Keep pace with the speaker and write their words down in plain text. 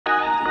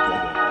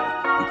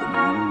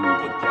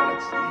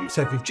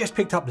So if you've just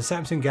picked up the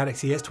Samsung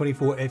Galaxy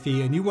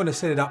S24FE and you want to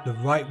set it up the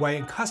right way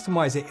and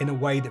customize it in a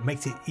way that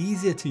makes it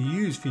easier to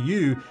use for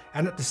you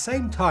and at the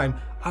same time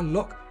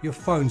unlock your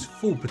phone's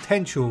full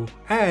potential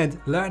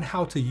and learn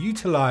how to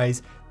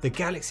utilize the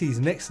Galaxy's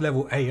next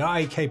level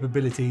AI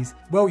capabilities,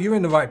 well, you're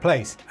in the right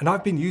place. And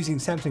I've been using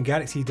Samsung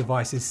Galaxy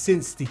devices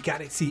since the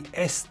Galaxy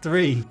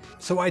S3,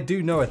 so I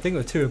do know a thing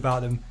or two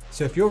about them.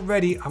 So if you're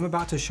ready, I'm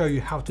about to show you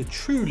how to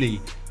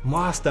truly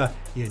master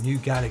your new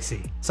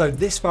Galaxy. So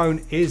this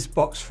phone is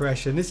box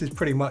fresh, and this is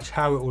pretty much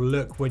how it will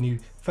look when you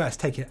first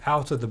take it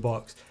out of the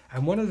box.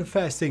 And one of the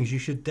first things you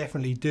should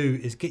definitely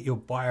do is get your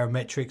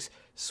biometrics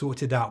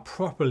sorted out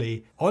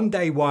properly on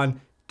day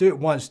one. Do it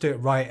once, do it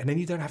right, and then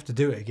you don't have to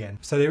do it again.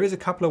 So there is a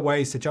couple of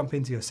ways to jump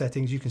into your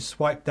settings. You can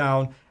swipe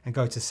down and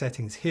go to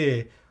settings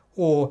here,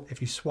 or if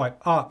you swipe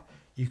up,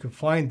 you can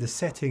find the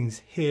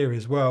settings here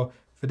as well.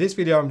 For this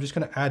video, I'm just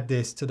going to add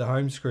this to the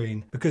home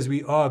screen because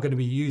we are going to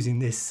be using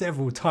this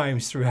several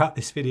times throughout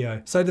this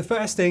video. So the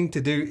first thing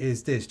to do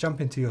is this: jump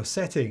into your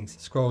settings,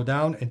 scroll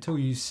down until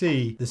you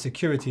see the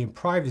security and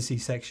privacy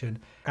section.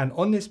 And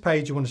on this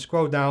page, you want to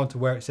scroll down to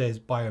where it says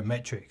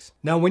biometrics.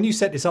 Now, when you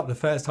set this up the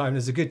first time,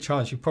 there's a good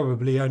chance you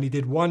probably only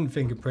did one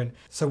fingerprint.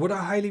 So what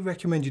I highly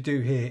recommend you do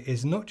here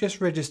is not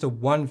just register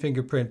one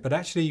fingerprint, but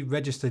actually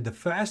register the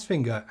first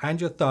finger and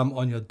your thumb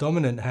on your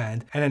dominant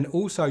hand, and then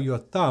also your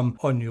thumb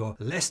on your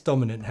less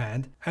dominant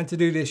hand. And to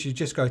do this, you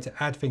just go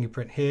to add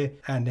fingerprint here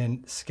and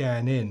then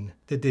scan in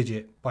the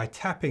digit by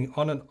tapping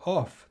on and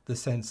off the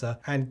sensor,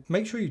 and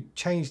make sure you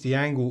change the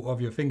angle of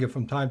your finger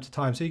from time to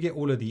time so you get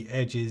all of the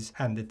edges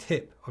and the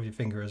tip of your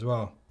finger as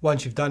well.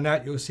 Once you've done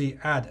that, you'll see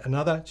add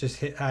another. Just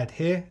hit add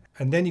here,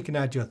 and then you can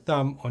add your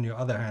thumb on your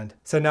other hand.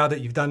 So now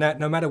that you've done that,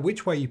 no matter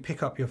which way you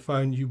pick up your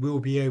phone, you will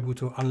be able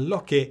to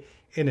unlock it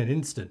in an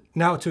instant.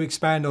 Now, to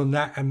expand on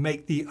that and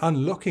make the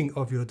unlocking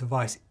of your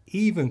device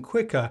even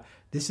quicker,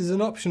 this is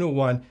an optional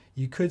one.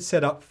 You could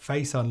set up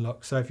face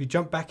unlock. So if you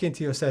jump back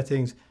into your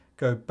settings,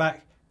 go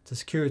back to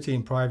security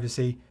and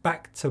privacy,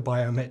 back to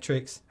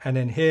biometrics, and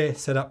then here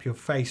set up your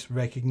face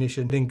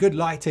recognition. In good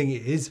lighting,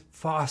 it is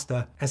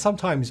faster and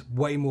sometimes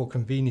way more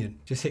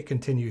convenient. Just hit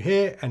continue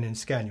here and then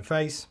scan your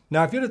face.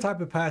 Now, if you're the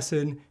type of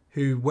person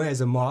who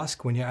wears a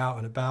mask when you're out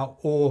and about,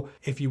 or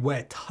if you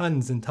wear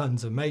tons and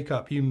tons of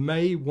makeup, you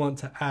may want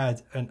to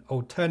add an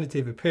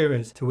alternative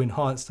appearance to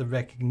enhance the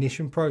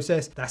recognition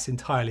process. That's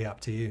entirely up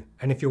to you.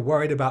 And if you're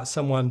worried about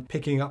someone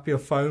picking up your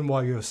phone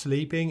while you're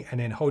sleeping and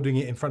then holding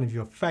it in front of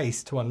your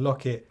face to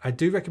unlock it, I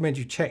do recommend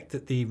you check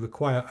that the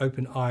require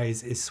open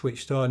eyes is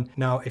switched on.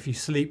 Now, if you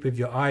sleep with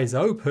your eyes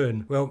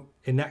open, well,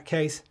 in that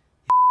case,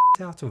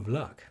 you're out of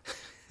luck.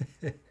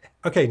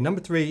 Okay, number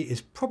 3 is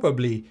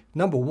probably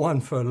number 1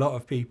 for a lot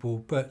of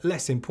people, but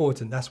less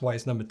important. That's why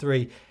it's number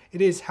 3.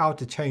 It is how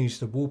to change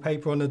the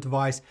wallpaper on the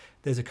device.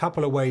 There's a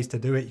couple of ways to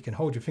do it. You can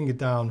hold your finger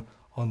down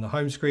on the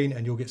home screen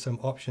and you'll get some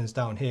options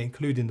down here,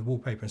 including the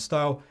wallpaper and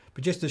style.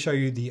 But just to show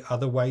you the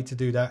other way to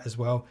do that as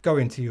well, go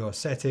into your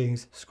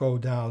settings, scroll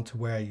down to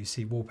where you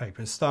see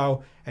wallpaper and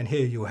style, and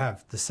here you'll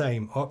have the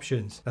same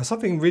options. Now,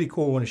 something really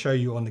cool I want to show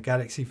you on the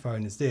Galaxy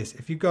phone is this.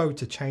 If you go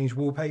to change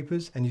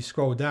wallpapers and you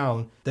scroll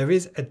down, there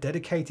is a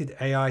dedicated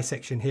AI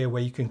section here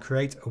where you can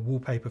create a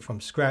wallpaper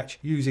from scratch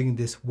using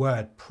this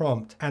word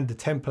prompt and the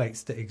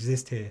templates that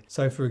exist here.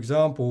 So for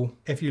example,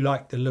 if you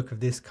like the look of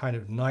this kind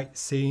of night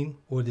scene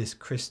or this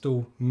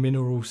crystal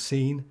mineral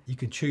scene, you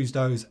can choose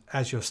those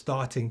as your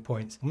starting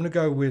points. I'm going to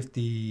go with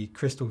the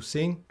crystal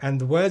scene, and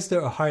the words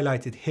that are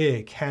highlighted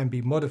here can be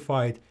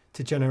modified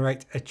to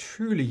generate a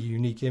truly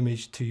unique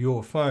image to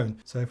your phone.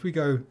 So if we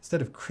go,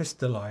 instead of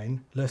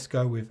crystalline, let's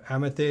go with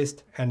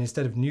amethyst, and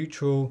instead of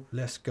neutral,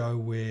 let's go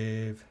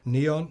with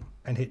neon,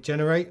 and hit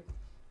generate.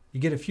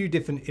 You get a few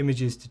different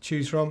images to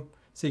choose from,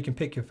 so you can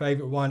pick your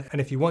favorite one, and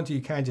if you want to,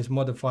 you can just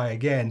modify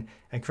again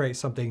and create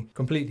something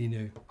completely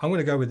new. I'm going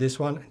to go with this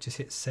one and just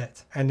hit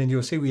set, and then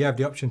you'll see we have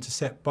the option to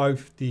set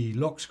both the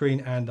lock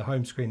screen and the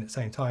home screen at the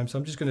same time. So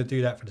I'm just going to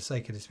do that for the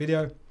sake of this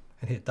video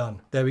and hit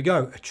done. There we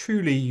go, a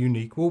truly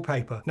unique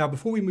wallpaper. Now,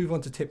 before we move on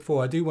to tip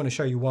 4, I do want to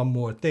show you one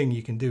more thing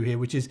you can do here,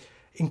 which is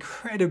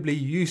incredibly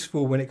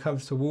useful when it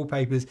comes to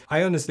wallpapers.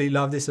 I honestly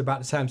love this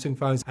about the Samsung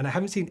phones, and I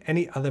haven't seen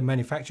any other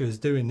manufacturers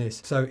doing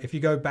this. So if you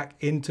go back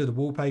into the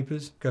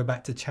wallpapers, go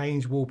back to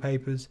change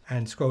wallpapers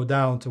and scroll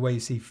down to where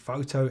you see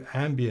photo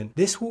ambient,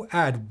 this will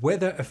add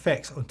weather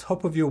effects on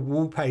top of your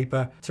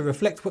wallpaper to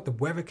reflect what the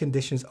weather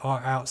conditions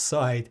are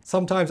outside.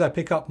 Sometimes I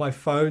pick up my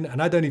phone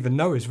and I don't even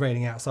know it's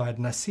raining outside,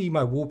 and I see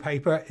my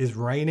wallpaper is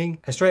raining,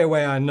 and straight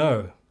away I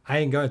know I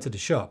ain't going to the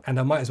shop, and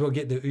I might as well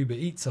get the Uber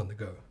Eats on the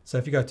go. So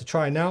if you go to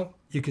try now,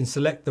 you can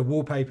select the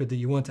wallpaper that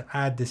you want to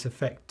add this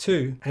effect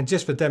to. And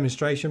just for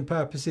demonstration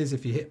purposes,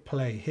 if you hit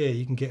play here,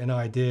 you can get an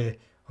idea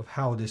of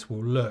how this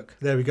will look.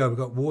 There we go, we've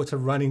got water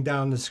running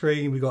down the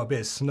screen, we've got a bit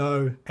of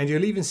snow, and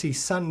you'll even see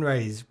sun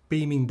rays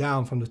beaming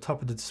down from the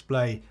top of the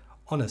display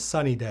on a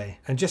sunny day.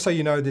 And just so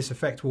you know, this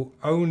effect will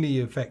only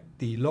affect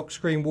the lock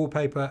screen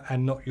wallpaper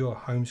and not your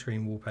home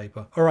screen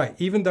wallpaper. All right,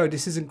 even though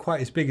this isn't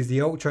quite as big as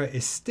the Ultra,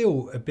 it's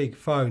still a big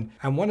phone.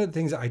 And one of the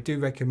things that I do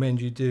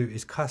recommend you do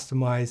is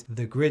customize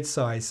the grid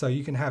size so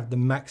you can have the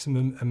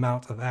maximum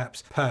amount of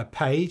apps per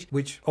page,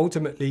 which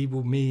ultimately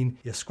will mean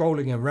you're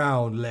scrolling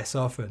around less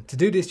often. To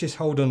do this, just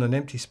hold on an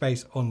empty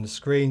space on the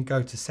screen,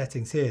 go to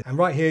settings here, and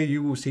right here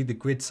you will see the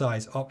grid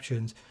size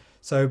options.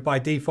 So by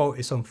default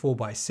it's on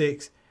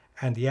 4:6,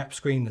 and the app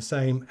screen the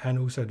same, and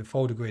also the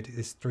folder grid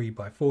is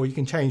 3:4. You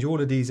can change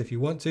all of these if you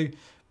want to,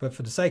 but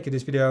for the sake of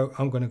this video,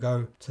 I'm going to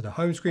go to the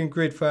home screen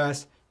grid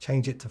first,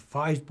 change it to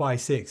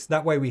 5:6.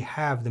 That way we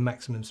have the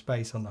maximum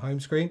space on the home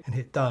screen, and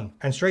hit done.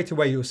 And straight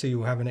away you'll see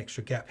you'll have an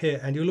extra gap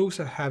here, and you'll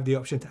also have the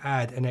option to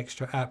add an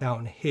extra app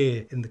down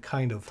here in the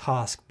kind of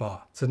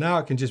taskbar. So now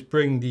I can just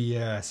bring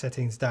the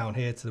settings down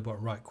here to the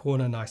bottom right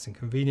corner, nice and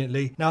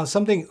conveniently. Now,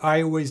 something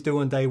I always do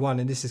on day one,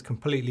 and this is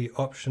completely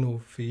optional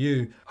for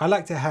you, I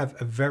like to have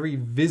a very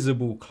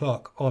visible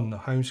clock on the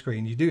home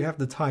screen. You do have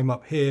the time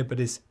up here, but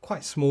it's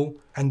quite small.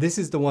 And this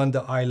is the one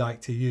that I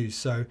like to use.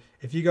 So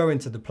if you go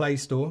into the Play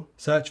Store,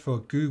 search for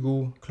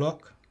Google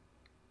Clock,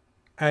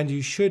 and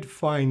you should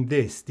find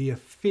this, the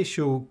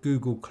official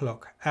Google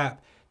Clock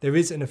app. There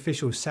is an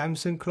official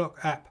Samsung Clock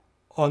app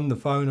on the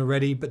phone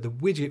already, but the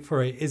widget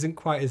for it isn't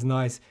quite as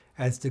nice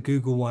as the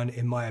Google one,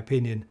 in my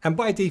opinion. And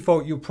by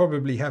default, you'll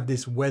probably have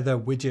this weather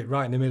widget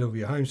right in the middle of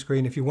your home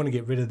screen. If you want to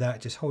get rid of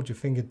that, just hold your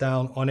finger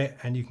down on it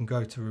and you can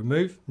go to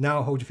remove.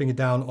 Now hold your finger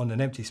down on an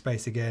empty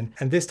space again.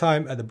 And this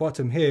time at the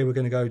bottom here, we're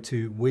going to go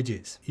to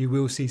widgets. You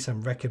will see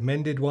some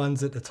recommended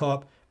ones at the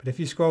top. But if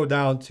you scroll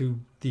down to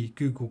the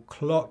Google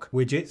Clock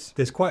widgets,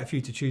 there's quite a few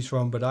to choose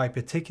from, but I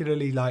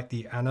particularly like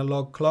the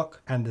analog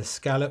clock and the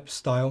scallop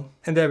style.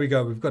 And there we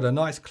go, we've got a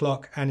nice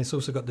clock, and it's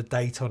also got the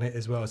date on it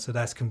as well, so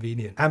that's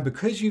convenient. And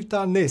because you've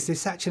done this,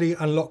 this actually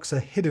unlocks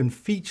a hidden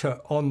feature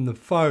on the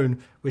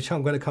phone, which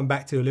I'm going to come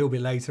back to a little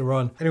bit later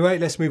on. Anyway,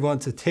 let's move on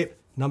to tip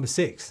number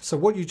 6. So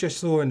what you just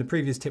saw in the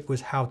previous tip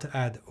was how to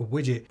add a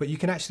widget, but you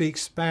can actually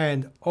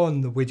expand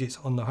on the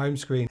widgets on the home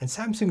screen. And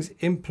Samsung's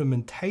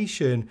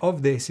implementation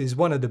of this is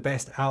one of the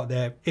best out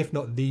there, if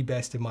not the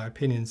best in my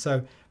opinion.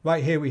 So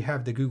right here we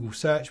have the Google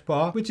search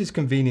bar, which is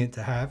convenient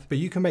to have, but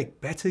you can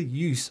make better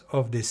use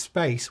of this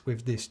space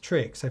with this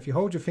trick. So if you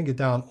hold your finger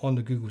down on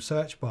the Google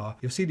search bar,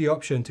 you'll see the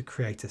option to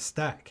create a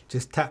stack.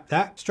 Just tap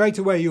that. Straight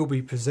away you'll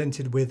be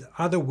presented with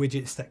other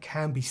widgets that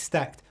can be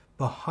stacked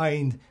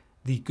behind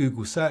the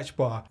Google search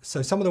bar.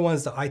 So some of the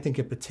ones that I think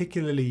are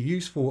particularly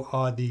useful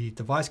are the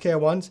device care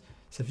ones.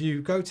 So if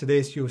you go to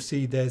this, you'll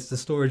see there's the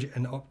storage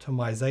and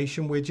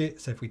optimization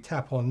widget. So if we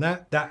tap on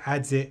that, that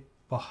adds it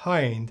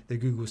behind the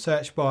Google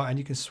search bar, and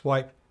you can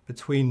swipe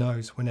between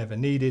those whenever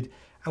needed.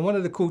 And one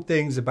of the cool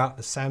things about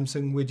the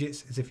Samsung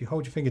widgets is if you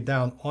hold your finger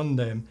down on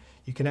them,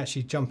 you can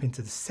actually jump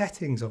into the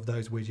settings of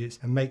those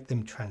widgets and make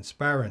them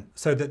transparent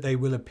so that they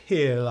will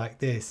appear like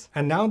this.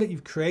 And now that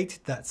you've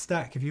created that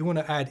stack, if you want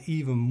to add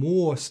even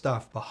more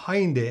stuff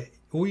behind it,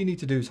 all you need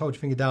to do is hold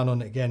your finger down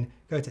on it again,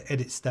 go to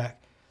edit stack,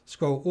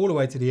 scroll all the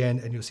way to the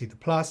end, and you'll see the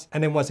plus.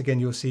 And then once again,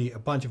 you'll see a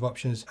bunch of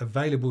options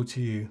available to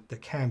you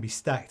that can be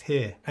stacked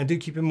here. And do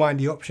keep in mind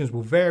the options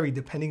will vary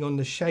depending on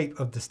the shape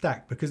of the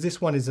stack, because this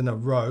one is in a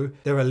row.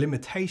 There are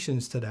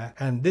limitations to that.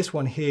 And this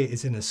one here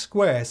is in a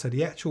square. So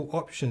the actual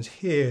options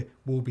here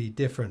will be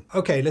different.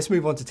 Okay, let's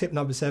move on to tip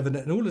number 7.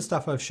 And all the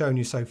stuff I've shown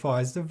you so far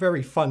is the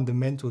very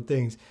fundamental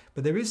things.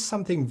 But there is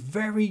something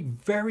very,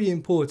 very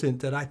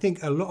important that I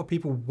think a lot of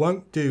people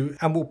won't do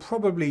and will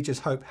probably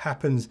just hope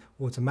happens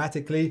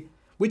automatically,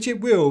 which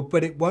it will,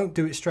 but it won't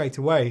do it straight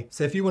away.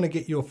 So if you want to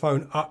get your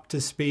phone up to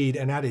speed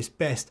and at its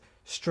best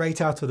straight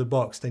out of the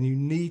box, then you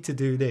need to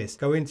do this.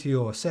 Go into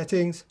your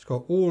settings,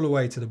 scroll all the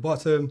way to the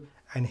bottom,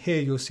 and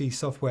here you'll see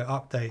software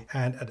update.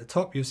 And at the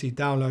top, you'll see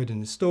download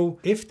and install.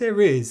 If there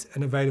is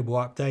an available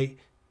update,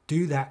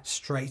 do that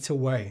straight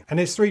away. And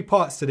there's 3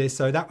 parts to this.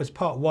 So that was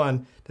part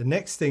 1. The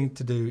next thing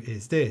to do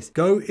is this.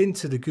 Go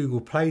into the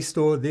Google Play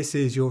Store. This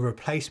is your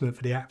replacement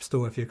for the App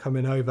Store if you're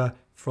coming over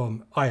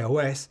from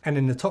iOS. And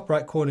in the top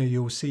right corner,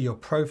 you'll see your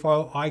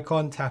profile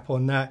icon. Tap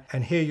on that.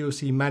 And here you'll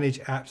see manage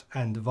apps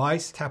and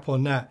device. Tap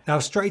on that. Now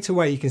straight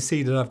away, you can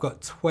see that I've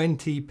got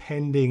 20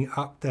 pending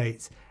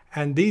updates.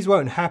 And these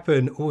won't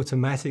happen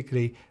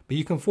automatically, but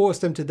you can force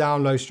them to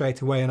download straight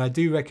away. And I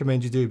do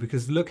recommend you do,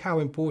 because look how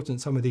important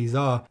some of these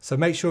are. So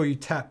make sure you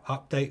tap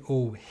update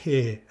all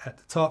here at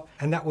the top,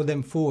 and that will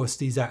then force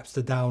these apps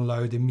to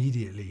download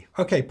immediately.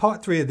 Okay,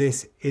 part 3 of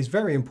this is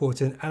very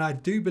important. And I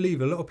do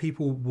believe a lot of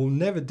people will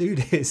never do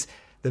this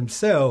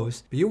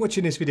themselves, but you're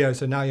watching this video,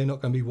 so now you're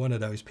not going to be one of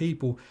those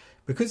people.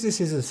 Because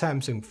this is a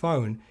Samsung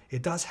phone,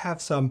 it does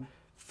have some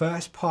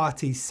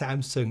first-party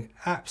Samsung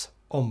apps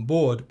on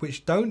board,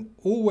 which don't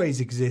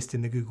always exist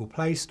in the Google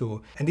Play Store.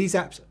 And these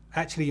apps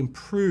actually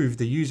improve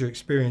the user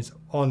experience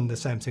on the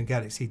Samsung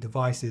Galaxy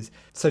devices.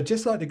 So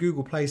just like the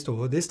Google Play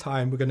Store, this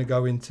time we're going to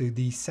go into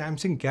the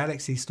Samsung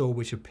Galaxy Store,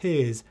 which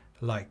appears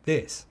like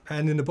this.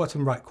 And in the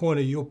bottom right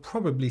corner, you'll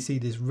probably see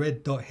this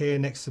red dot here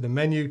next to the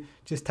menu.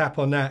 Just tap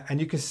on that and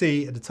you can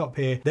see at the top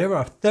here, there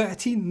are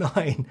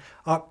 39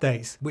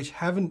 updates which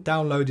haven't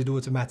downloaded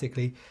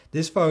automatically.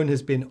 This phone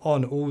has been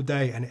on all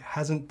day and it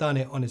hasn't done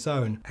it on its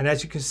own. And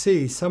as you can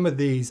see, some of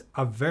these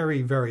are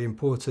very, very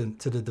important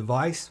to the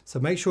device. So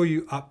make sure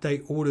you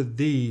update all of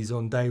these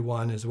on day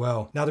one as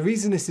well. Now, the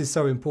reason this is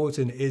so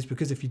important is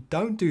because if you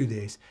don't do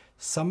this,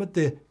 some of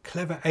the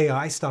clever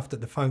AI stuff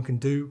that the phone can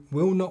do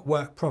will not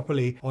work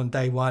properly on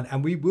day one,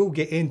 and we will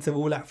get into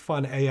all that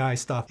fun AI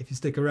stuff if you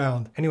stick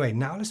around. Anyway,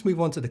 now let's move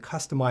on to the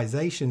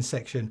customization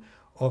section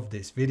of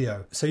this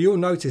video. So you'll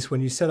notice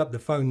when you set up the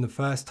phone the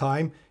first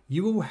time,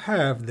 you will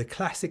have the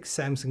classic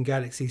Samsung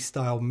Galaxy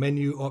style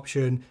menu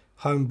option,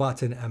 home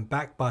button and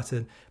back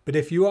button. But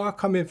if you are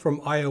coming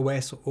from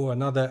iOS or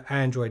another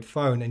Android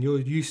phone and you're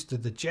used to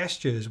the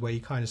gestures where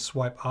you kind of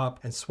swipe up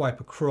and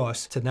swipe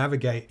across to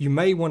navigate, you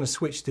may want to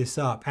switch this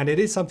up. And it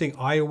is something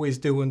I always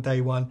do on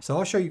day one. So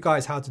I'll show you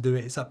guys how to do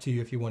it. It's up to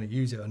you if you want to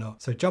use it or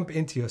not. So jump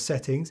into your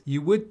settings.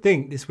 You would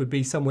think this would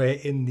be somewhere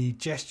in the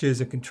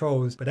gestures and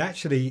controls, but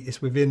actually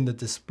it's within the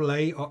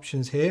display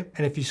options here.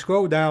 And if you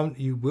scroll down,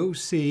 you will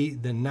see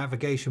the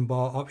navigation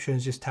bar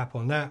options. Just tap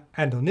on that.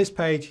 And on this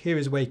page, here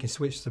is where you can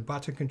switch the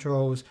button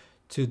controls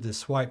to the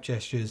swipe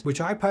gestures, which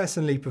I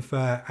personally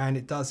prefer, and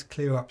it does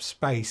clear up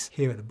space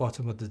here at the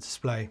bottom of the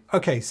display.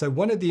 Okay, so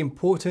one of the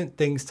important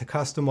things to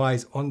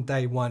customize on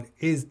day one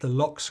is the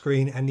lock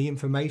screen and the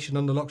information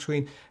on the lock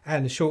screen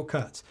and the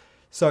shortcuts.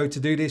 So to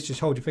do this, just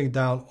hold your finger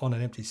down on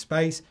an empty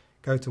space,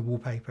 go to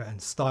wallpaper and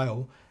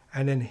style,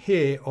 and then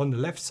here on the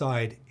left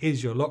side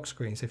is your lock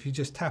screen. So if you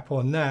just tap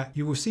on that,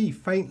 you will see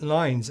faint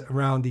lines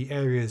around the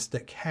areas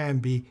that can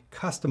be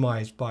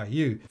customized by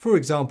you. For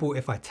example,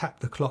 if I tap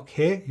the clock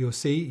here, you'll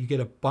see you get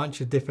a bunch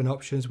of different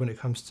options when it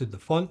comes to the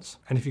fonts.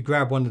 And if you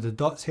grab one of the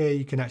dots here,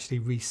 you can actually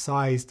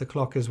resize the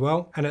clock as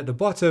well. And at the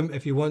bottom,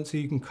 if you want to,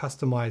 you can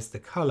customize the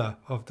color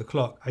of the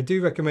clock. I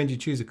do recommend you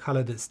choose a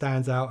color that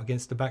stands out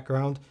against the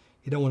background.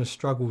 You don't want to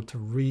struggle to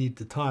read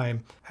the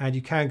time, and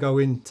you can go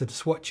into the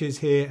swatches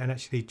here and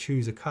actually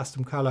choose a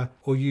custom color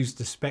or use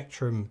the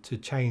spectrum to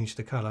change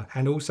the color.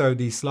 And also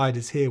these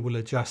sliders here will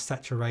adjust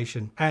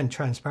saturation and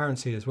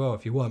transparency as well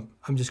if you want.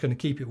 I'm just going to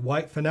keep it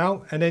white for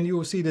now, and then you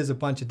will see there's a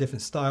bunch of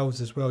different styles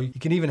as well. You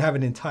can even have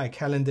an entire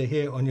calendar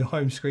here on your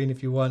home screen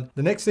if you want.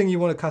 The next thing you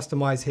want to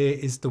customize here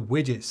is the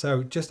widgets.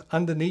 So just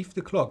underneath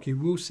the clock, you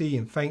will see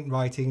in faint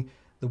writing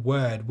the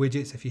word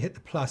widgets. If you hit the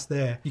plus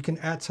there, you can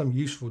add some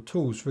useful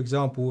tools. For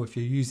example, if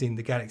you're using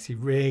the Galaxy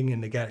Ring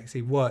and the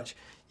Galaxy Watch,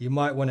 you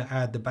might want to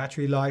add the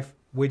battery life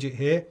widget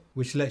here,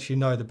 which lets you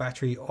know the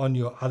battery on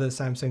your other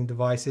Samsung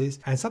devices.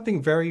 And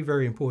something very,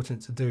 very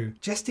important to do,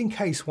 just in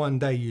case one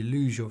day you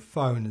lose your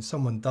phone and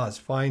someone does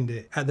find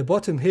it. At the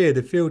bottom here,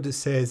 the field that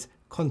says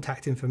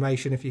contact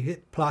information, if you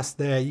hit plus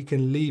there, you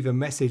can leave a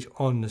message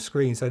on the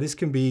screen. So this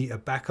can be a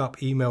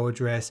backup email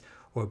address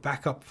or a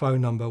backup phone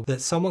number that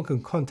someone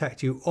can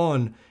contact you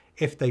on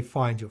if they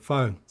find your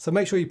phone. So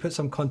make sure you put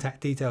some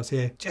contact details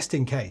here just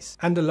in case.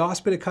 And the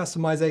last bit of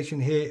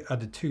customization here are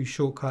the two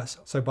shortcuts.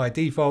 So by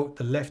default,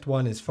 the left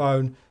one is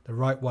phone, the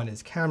right one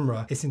is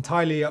camera. It's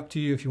entirely up to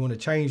you if you want to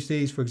change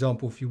these. For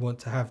example, if you want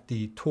to have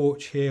the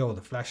torch here or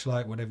the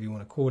flashlight, whatever you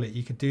want to call it,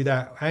 you can do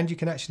that. And you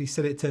can actually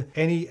set it to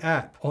any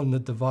app on the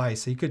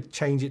device. So you could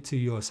change it to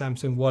your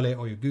Samsung Wallet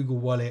or your Google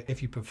Wallet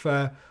if you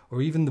prefer,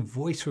 or even the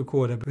voice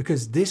recorder,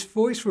 because this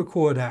voice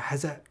recorder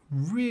has a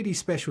really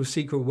special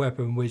secret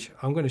weapon, which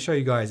I'm going to show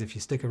you guys if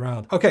you stick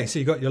around. Okay, so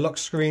you got your lock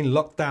screen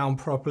locked down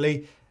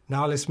properly.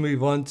 Now let's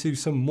move on to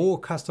some more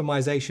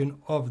customization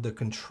of the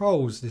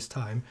controls this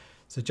time.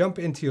 So jump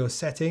into your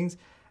settings,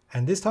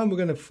 and this time we're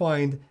going to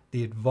find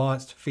the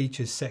advanced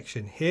features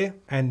section here.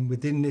 And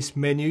within this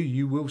menu,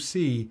 you will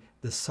see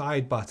the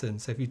side button.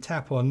 So if you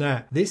tap on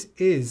that, this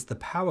is the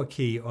power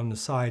key on the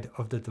side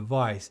of the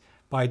device.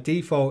 By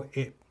default,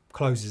 it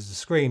closes the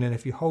screen, and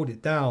if you hold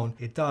it down,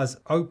 it does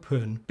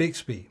open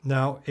Bixby.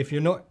 Now, if you're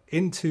not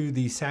into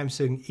the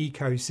Samsung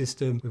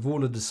ecosystem with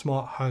all of the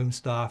smart home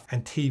stuff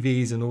and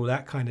TVs and all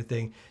that kind of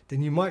thing,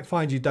 then you might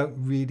find you don't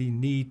really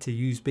need to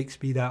use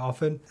Bixby that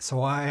often.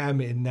 So I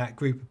am in that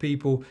group of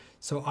people.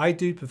 So I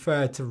do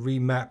prefer to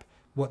remap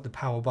what the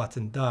power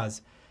button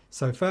does.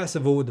 So first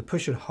of all, the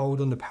push and hold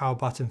on the power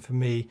button for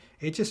me,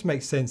 it just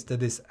makes sense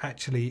that it's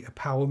actually a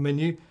power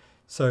menu.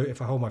 So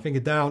if I hold my finger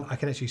down, I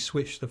can actually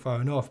switch the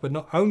phone off. But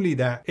not only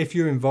that, if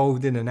you're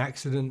involved in an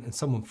accident and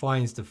someone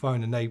finds the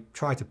phone and they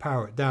try to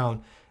power it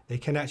down, they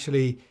can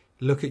actually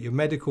look at your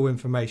medical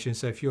information.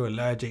 So if you're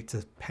allergic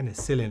to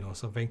penicillin or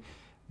something,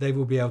 they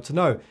will be able to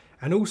know.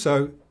 And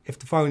also, if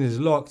the phone is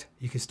locked,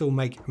 you can still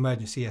make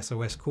emergency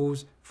SOS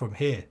calls from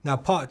here. Now,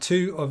 part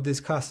 2 of this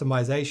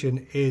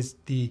customization is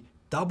the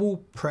double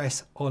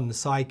press on the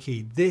side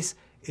key. This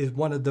is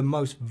one of the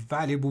most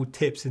valuable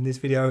tips in this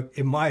video,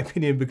 in my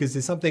opinion, because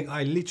it's something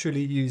I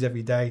literally use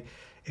every day.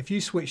 If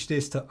you switch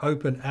this to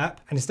open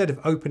app, and instead of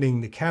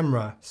opening the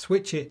camera,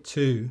 switch it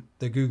to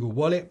the Google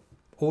Wallet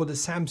or the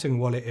Samsung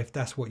Wallet if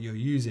that's what you're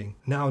using.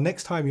 Now,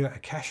 next time you're at a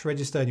cash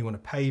register and you want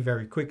to pay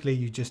very quickly,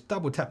 you just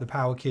double tap the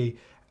power key,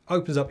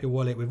 opens up your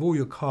wallet with all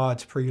your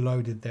cards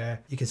preloaded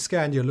there. You can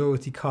scan your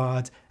loyalty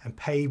cards and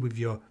pay with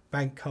your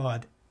bank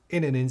card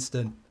in an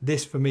instant.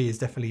 This for me is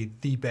definitely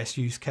the best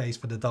use case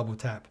for the double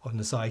tap on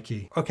the side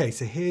key. Okay,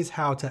 so here's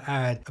how to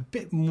add a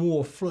bit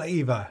more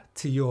flavor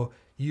to your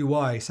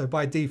UI. So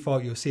by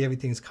default, you'll see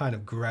everything's kind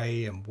of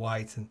gray and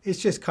white and it's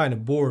just kind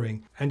of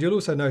boring. And you'll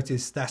also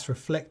notice that's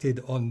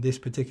reflected on this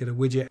particular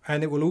widget,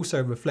 and it will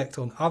also reflect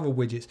on other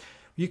widgets.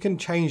 You can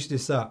change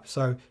this up.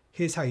 So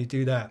here's how you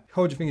do that.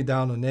 Hold your finger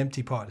down on the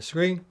empty part of the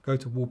screen, go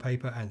to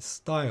wallpaper and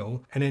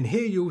style, and then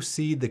here you'll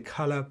see the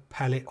color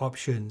palette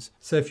options.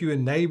 So if you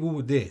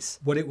enable this,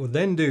 what it will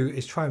then do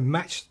is try and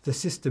match the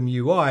system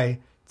UI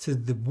to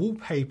the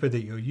wallpaper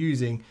that you're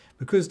using.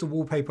 Because the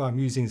wallpaper I'm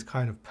using is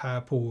kind of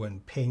purple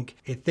and pink,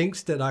 it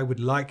thinks that I would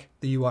like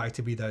the UI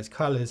to be those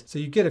colors. So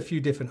you get a few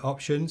different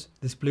options.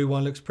 This blue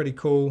one looks pretty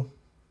cool.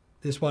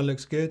 This one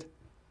looks good.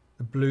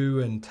 The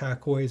blue and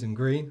turquoise and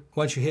green.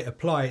 Once you hit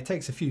apply, it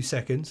takes a few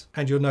seconds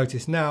and you'll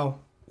notice now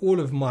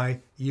all of my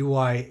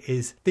UI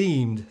is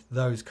themed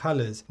those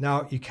colors.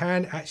 Now you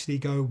can actually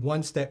go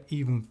one step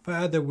even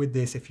further with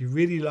this. If you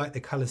really like the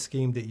color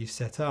scheme that you've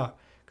set up,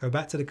 go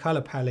back to the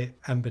color palette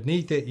and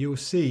beneath it, you'll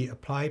see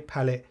apply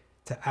palette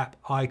to app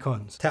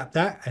icons. Tap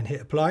that and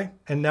hit apply.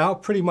 And now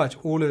pretty much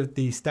all of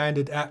the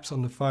standard apps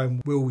on the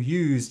phone will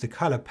use the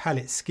color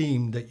palette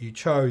scheme that you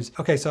chose.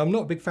 Okay, so I'm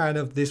not a big fan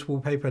of this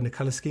wallpaper and the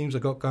color schemes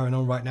I've got going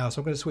on right now.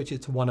 So I'm going to switch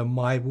it to one of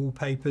my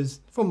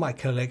wallpapers from my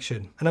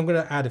collection. And I'm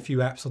going to add a few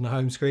apps on the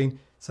home screen.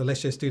 So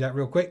let's just do that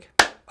real quick.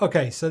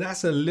 Okay, so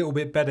that's a little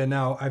bit better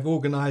now. I've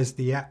organized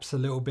the apps a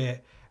little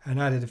bit and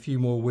added a few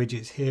more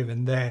widgets here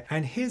and there.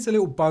 And here's a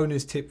little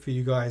bonus tip for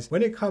you guys.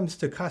 When it comes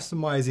to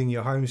customizing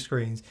your home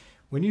screens,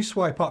 when you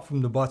swipe up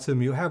from the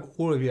bottom, you'll have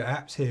all of your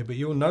apps here, but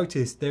you'll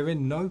notice they're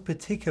in no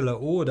particular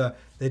order.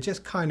 They're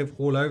just kind of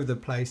all over the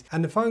place.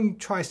 And the phone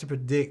tries to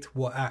predict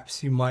what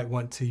apps you might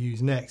want to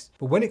use next.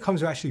 But when it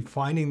comes to actually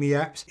finding the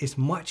apps, it's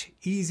much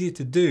easier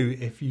to do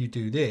if you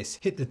do this.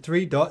 Hit the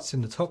three dots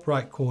in the top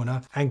right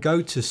corner and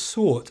go to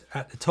sort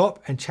at the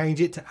top and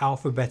change it to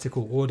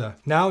alphabetical order.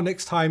 Now,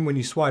 next time when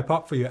you swipe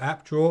up for your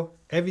app drawer,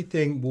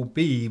 everything will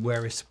be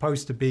where it's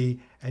supposed to be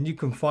and you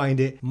can find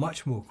it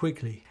much more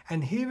quickly.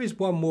 And here is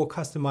one more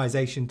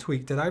customization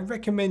tweak that I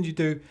recommend you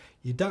do.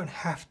 You don't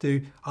have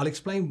to. I'll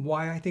explain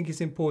why I think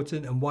it's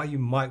important and why you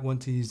might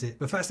want to use it.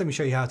 But first, let me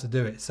show you how to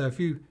do it. So if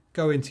you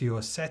go into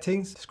your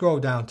settings, scroll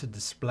down to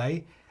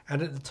display,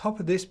 and at the top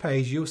of this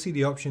page, you'll see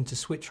the option to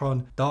switch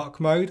on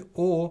dark mode,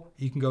 or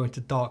you can go into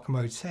dark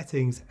mode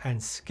settings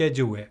and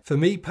schedule it. For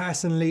me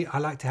personally, I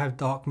like to have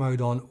dark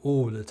mode on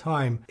all the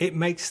time. It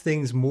makes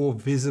things more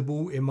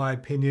visible in my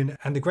opinion.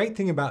 And the great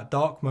thing about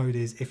dark mode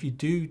is if you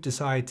do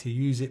decide to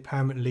use it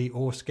permanently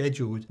or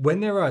scheduled, when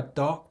there are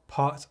dark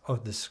parts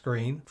of the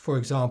screen, for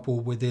example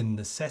within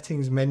the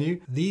settings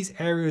menu, these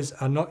areas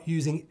are not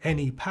using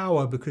any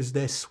power because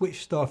they're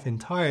switched off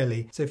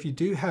entirely. So if you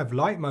do have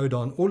light mode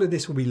on, all of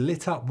this will be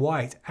lit up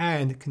white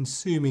and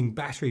consuming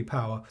battery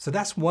power. So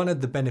that's one of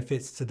the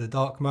benefits to the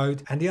dark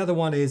mode. And the other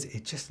one is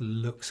it just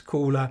looks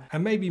cooler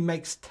and maybe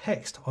makes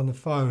text on the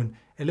phone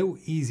a little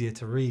easier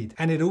to read.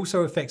 And it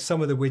also affects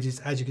some of the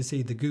widgets. As you can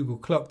see, the Google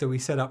clock that we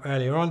set up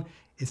earlier on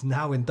is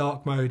now in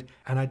dark mode,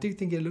 and I do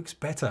think it looks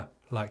better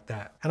like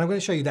that. And I'm going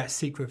to show you that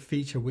secret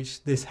feature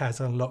which this has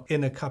unlocked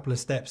in a couple of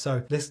steps.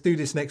 So let's do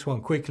this next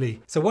one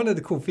quickly. So one of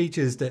the cool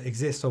features that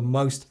exists on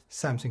most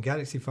Samsung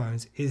Galaxy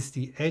phones is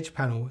the edge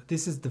panel.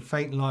 This is the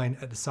faint line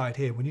at the side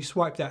here. When you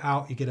swipe that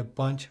out, you get a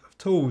bunch of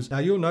tools. Now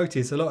you'll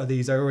notice a lot of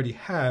these I already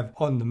have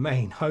on the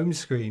main home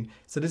screen,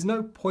 so there's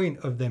no point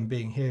of them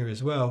being here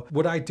as well.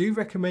 What I do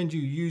recommend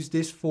you use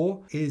this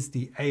for is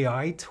the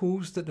AI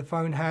tools that the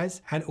phone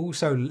has, and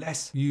also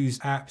less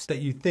used apps that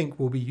you think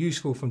will be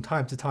useful from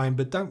time to time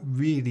but don't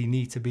really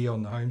need to be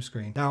on the home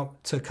screen. Now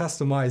to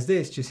customize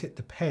this, just hit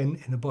the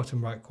pen in the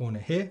bottom right corner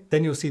here.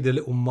 Then you'll see the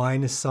little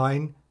minus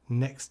sign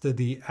next to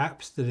the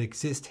apps that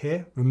exist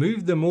here.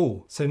 Remove them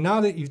all. So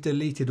now that you've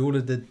deleted all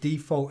of the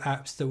default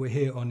apps that were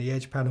here on the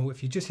edge panel,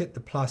 if you just hit the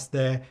plus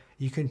there,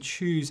 you can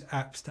choose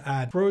apps to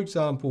add. For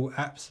example,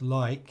 apps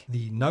like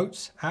the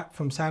Notes app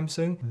from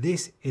Samsung.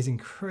 This is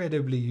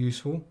incredibly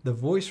useful. The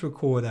voice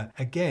recorder,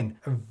 again,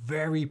 a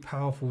very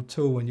powerful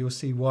tool, and you'll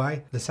see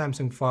why. The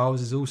Samsung Files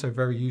is also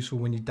very useful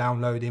when you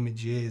download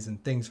images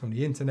and things from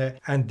the internet.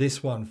 And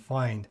this one,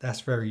 Find,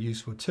 that's very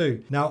useful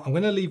too. Now, I'm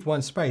going to leave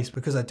one space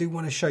because I do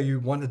want to show you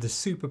one of the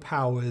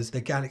superpowers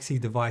that Galaxy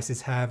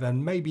devices have,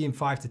 and maybe in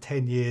 5 to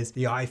 10 years,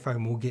 the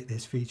iPhone will get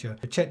this feature.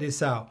 But check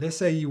this out. Let's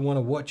say you want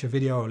to watch a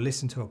video or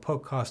listen to a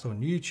podcast on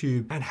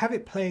YouTube and have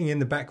it playing in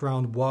the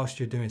background whilst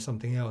you're doing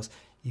something else.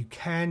 You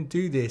can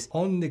do this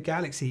on the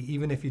Galaxy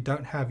even if you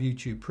don't have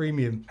YouTube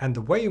Premium. And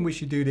the way in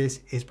which you do this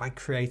is by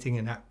creating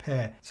an app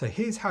pair. So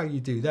here's how you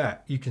do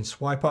that. You can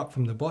swipe up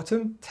from the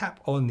bottom,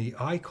 tap on the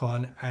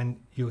icon, and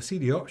you'll see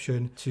the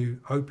option to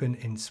open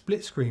in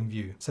split screen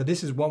view. So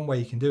this is one way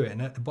you can do it.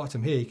 And at the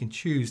bottom here, you can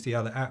choose the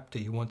other app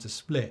that you want to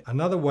split.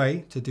 Another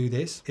way to do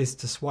this is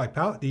to swipe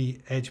out the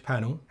edge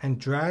panel and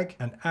drag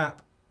an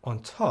app on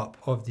top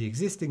of the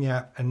existing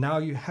app, and now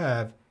you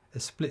have a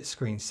split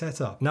screen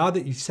setup. Now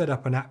that you've set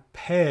up an app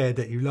pair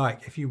that you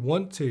like, if you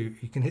want to,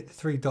 you can hit the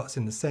three dots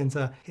in the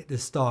center, hit the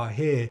star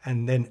here,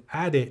 and then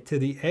add it to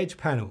the edge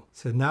panel.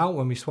 So now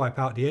when we swipe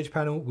out the edge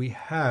panel, we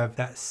have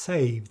that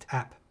saved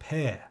app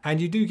pair.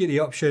 And you do get the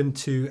option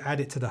to add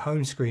it to the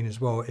home screen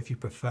as well if you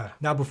prefer.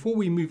 Now, before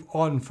we move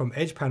on from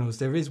edge panels,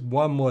 there is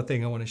one more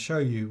thing I want to show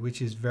you,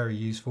 which is very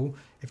useful.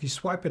 If you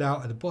swipe it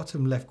out at the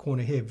bottom left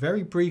corner here,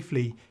 very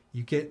briefly,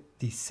 you get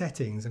the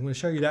settings. I'm going to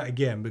show you that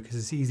again because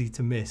it's easy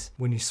to miss.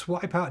 When you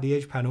swipe out the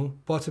edge panel,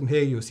 bottom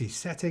here, you'll see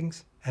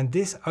settings. And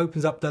this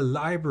opens up the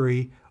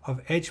library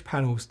of edge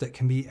panels that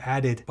can be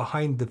added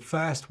behind the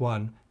first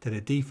one that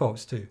it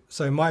defaults to.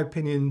 So in my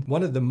opinion,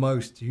 one of the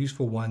most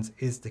useful ones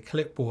is the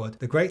clipboard.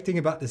 The great thing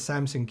about the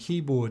Samsung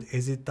keyboard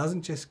is it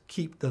doesn't just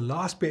keep the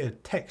last bit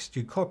of text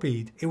you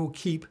copied, it will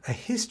keep a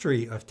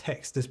history of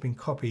text that's been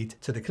copied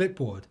to the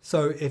clipboard.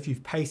 So if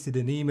you've pasted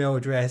an email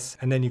address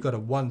and then you've got a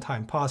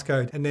one-time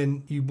passcode and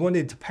then you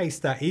wanted to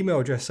paste that email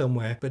address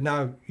somewhere, but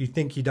now you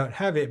think you don't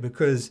have it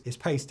because it's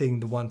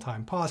pasting the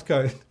one-time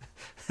passcode.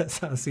 That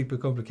sounds super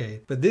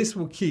complicated, but this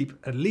will keep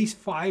at least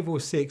 5 or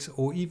 6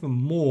 or even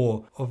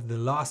more of the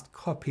last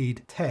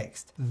copied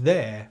text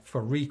there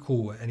for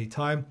recall at any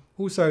time.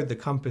 Also, the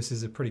compass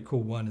is a pretty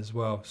cool one as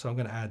well, so I'm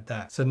going to add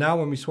that. So now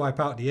when we swipe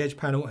out the edge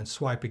panel and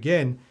swipe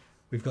again,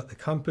 we've got the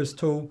compass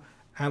tool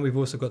and we've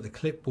also got the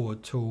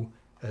clipboard tool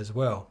as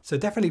well. So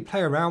definitely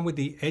play around with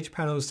the edge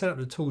panels, set up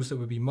the tools that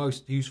would be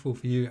most useful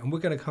for you. And we're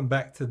going to come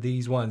back to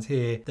these ones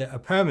here that are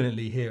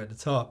permanently here at the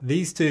top.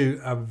 These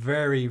two are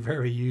very,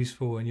 very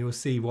useful and you'll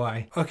see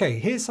why. Okay,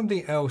 here's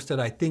something else that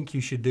I think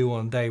you should do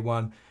on day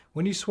one.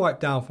 When you swipe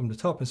down from the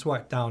top and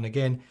swipe down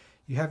again,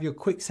 you have your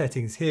quick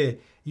settings here.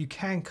 You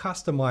can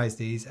customize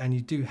these and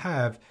you do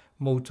have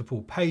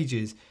multiple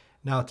pages.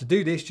 Now to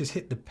do this, just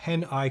hit the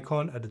pen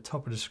icon at the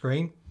top of the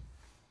screen.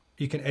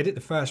 You can edit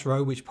the first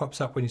row, which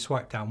pops up when you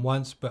swipe down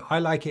once, but I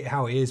like it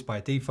how it is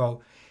by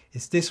default.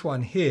 It's this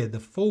one here, the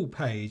full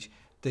page,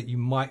 that you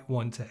might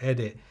want to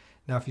edit.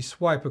 Now, if you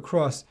swipe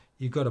across,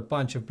 you've got a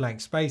bunch of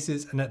blank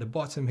spaces, and at the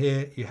bottom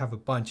here, you have a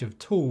bunch of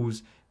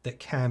tools that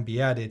can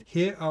be added.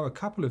 Here are a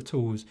couple of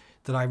tools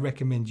that I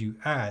recommend you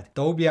add.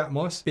 Dolby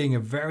Atmos being a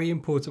very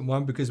important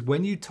one because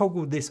when you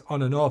toggle this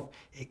on and off,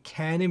 it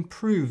can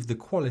improve the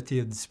quality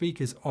of the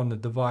speakers on the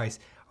device.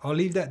 I'll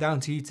leave that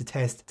down to you to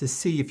test to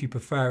see if you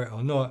prefer it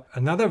or not.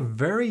 Another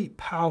very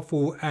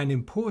powerful and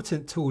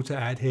important tool to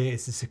add here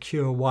is the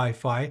secure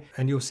Wi-Fi.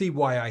 And you'll see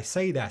why I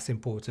say that's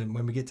important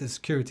when we get to the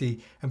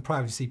security and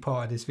privacy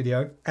part of this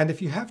video. And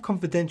if you have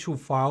confidential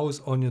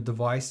files on your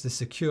device, the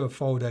secure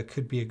folder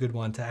could be a good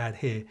one to add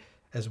here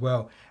as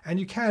well. And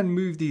you can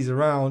move these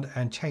around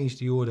and change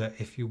the order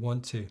if you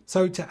want to.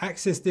 So to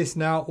access this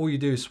now, all you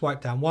do is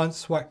swipe down once,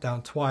 swipe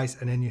down twice,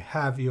 and then you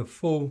have your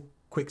full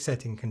quick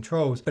setting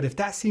controls. But if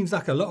that seems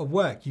like a lot of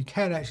work, you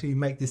can actually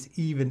make this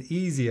even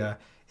easier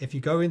if you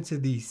go into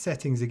the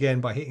settings again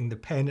by hitting the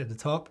pen at the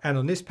top. And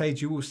on this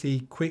page, you will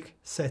see quick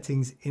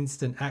settings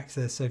instant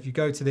access. So if you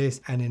go to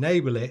this and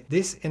enable it,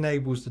 this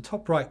enables the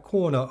top right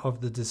corner of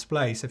the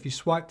display. So if you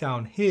swipe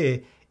down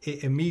here,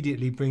 it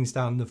immediately brings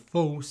down the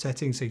full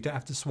settings so you don't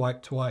have to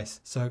swipe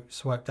twice. So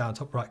swipe down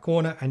top right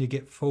corner and you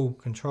get full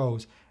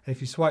controls. And if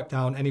you swipe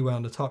down anywhere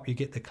on the top, you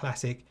get the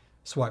classic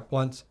swipe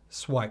once,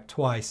 swipe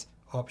twice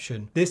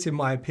option. This, in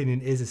my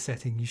opinion, is a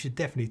setting you should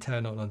definitely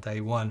turn on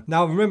day one.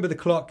 Now, remember the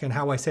clock and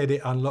how I said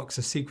it unlocks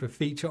a secret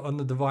feature on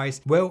the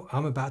device? Well,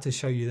 I'm about to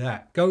show you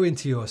that. Go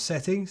into your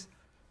settings,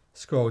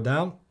 scroll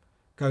down,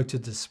 go to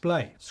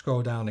display,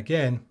 scroll down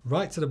again,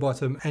 right to the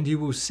bottom, and you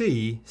will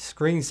see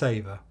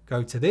screensaver.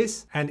 Go to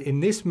this, and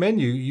in this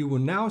menu, you will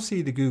now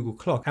see the Google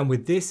clock. And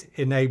with this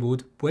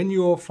enabled, when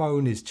your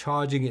phone is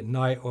charging at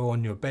night or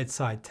on your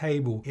bedside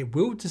table, it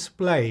will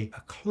display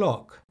a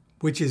clock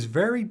which is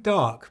very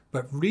dark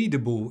but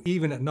readable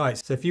even at night.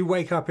 So if you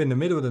wake up in the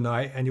middle of the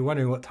night and you're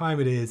wondering what time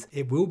it is,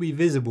 it will be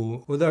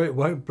visible, although it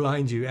won't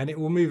blind you, and it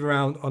will move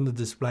around on the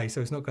display,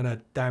 so it's not going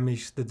to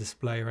damage the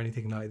display or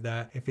anything like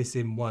that if it's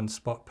in one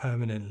spot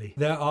permanently.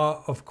 There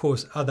are, of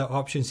course, other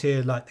options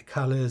here like the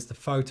colors, the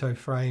photo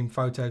frame,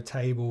 photo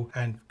table,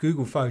 and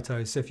Google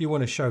Photos. So if you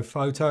want to show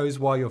photos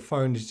while your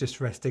phone is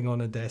just resting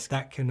on a desk,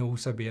 that can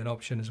also be an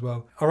option as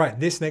well. All right,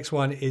 this next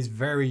one is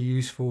very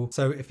useful.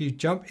 So if you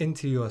jump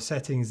into your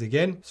settings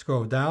again,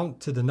 scroll down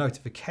to the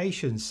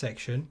notifications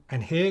section,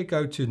 and here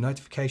go to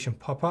notification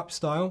pop-up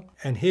style,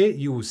 and here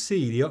you will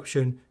see the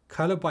option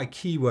color by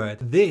keyword.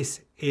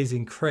 This is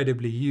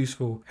incredibly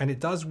useful and it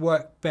does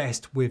work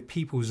best with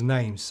people's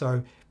names.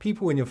 So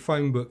people in your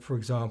phone book, for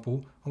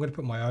example, I'm going to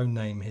put my own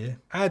name here,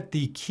 add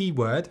the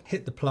keyword,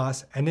 hit the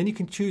plus, and then you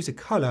can choose a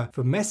color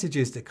for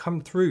messages that come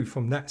through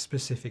from that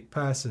specific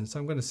person. So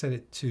I'm going to set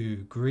it to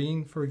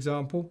green, for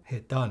example,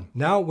 hit done.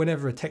 Now,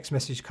 whenever a text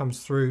message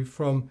comes through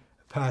from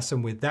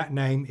person with that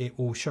name, it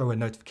will show a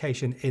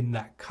notification in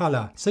that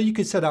color. So you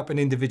could set up an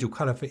individual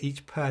color for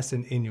each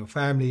person in your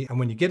family. And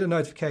when you get a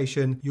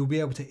notification, you'll be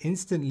able to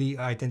instantly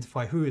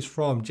identify who it's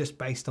from just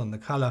based on the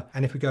color.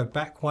 And if we go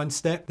back one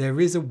step, there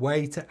is a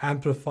way to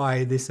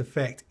amplify this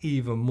effect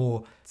even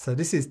more. So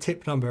this is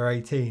tip number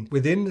 18.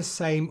 Within the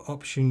same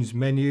options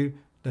menu,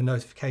 the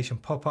notification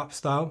pop-up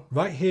style,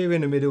 right here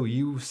in the middle,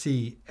 you will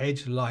see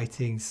edge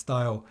lighting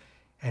style.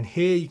 And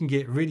here you can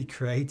get really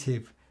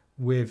creative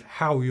with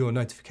how your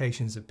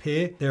notifications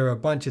appear. There are a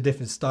bunch of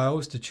different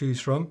styles to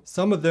choose from.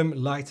 Some of them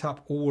light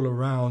up all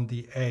around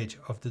the edge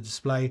of the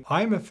display.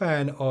 I'm a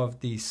fan of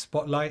the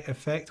spotlight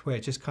effect where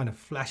it just kind of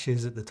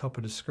flashes at the top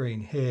of the screen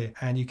here,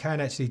 and you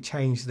can actually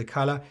change the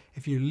color.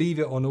 If you leave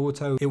it on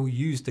auto, it will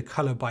use the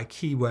color by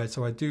keyword,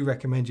 so I do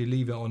recommend you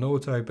leave it on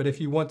auto. But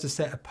if you want to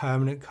set a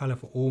permanent color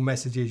for all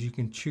messages, you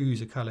can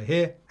choose a color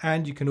here,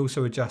 and you can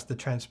also adjust the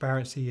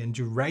transparency and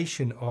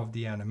duration of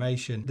the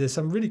animation. There's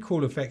some really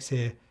cool effects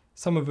here.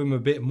 Some of them are a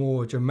bit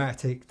more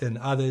dramatic than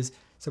others.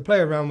 So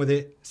play around with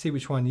it, see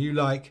which one you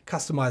like,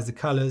 customize the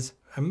colors,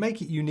 and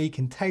make it unique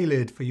and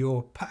tailored for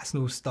your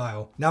personal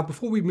style. Now,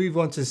 before we move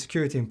on to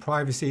security and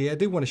privacy, I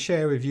do want to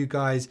share with you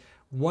guys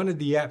one of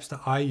the apps that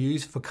I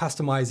use for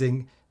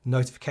customizing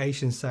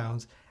notification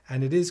sounds,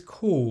 and it is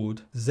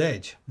called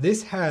Zedge.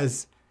 This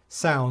has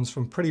sounds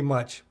from pretty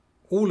much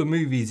all the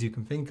movies you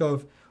can think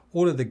of,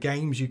 all of the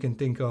games you can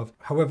think of.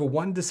 However,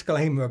 one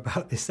disclaimer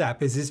about this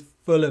app is it's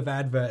full of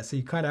adverts, so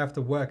you kind of have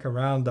to work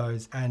around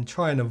those and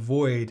try and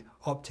avoid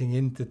opting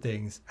into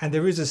things. And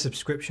there is a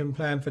subscription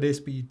plan for this,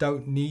 but you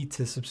don't need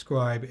to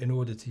subscribe in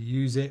order to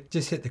use it.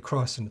 Just hit the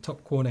cross in the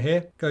top corner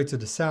here, go to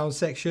the sound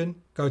section,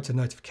 go to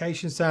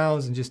notification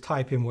sounds, and just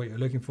type in what you're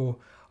looking for.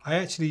 I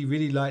actually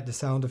really like the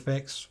sound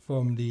effects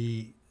from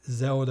the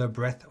Zelda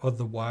Breath of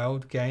the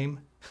Wild game.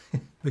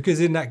 Because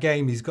in that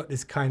game he's got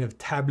this kind of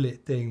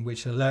tablet thing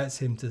which alerts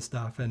him to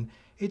stuff, and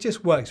it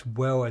just works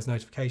well as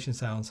notification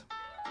sounds.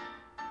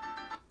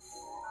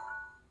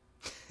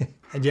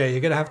 And yeah,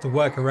 you're gonna have to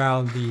work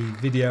around the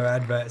video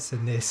adverts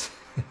in this.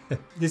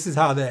 This is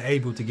how they're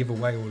able to give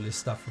away all this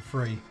stuff for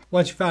free.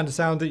 Once you found a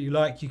sound that you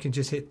like, you can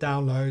just hit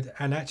download,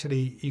 and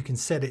actually you can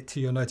set it to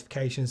your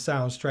notification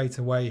sound straight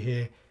away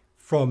here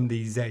from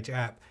the Zedge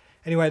app.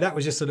 Anyway, that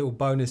was just a little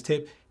bonus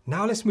tip.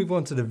 Now let's move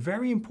on to the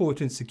very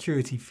important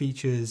security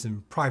features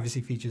and privacy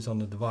features on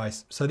the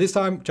device. So this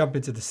time, jump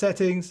into the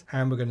settings,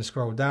 and we're going to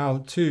scroll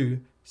down to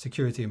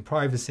security and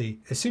privacy.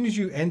 As soon as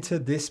you enter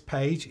this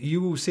page,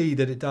 you will see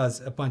that it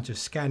does a bunch of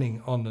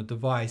scanning on the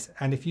device.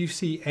 And if you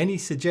see any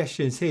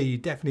suggestions here, you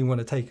definitely want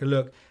to take a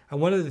look. And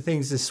one of the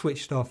things that's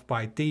switched off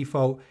by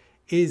default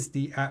is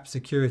the app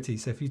security.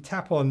 So if you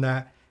tap on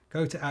that,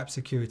 go to app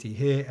security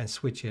here and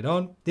switch it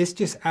on. This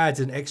just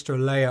adds an extra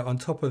layer on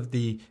top of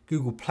the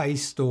Google Play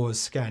Store's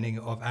scanning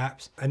of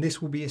apps. And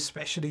this will be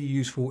especially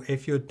useful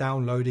if you're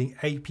downloading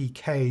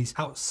APKs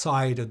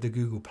outside of the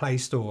Google Play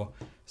Store.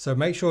 So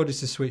make sure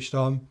this is switched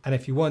on. And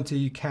if you want to,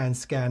 you can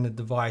scan the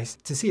device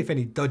to see if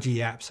any dodgy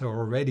apps are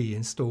already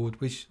installed,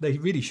 which they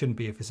really shouldn't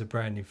be if it's a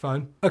brand new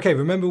phone. Okay,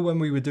 remember when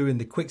we were doing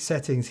the quick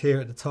settings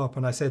here at the top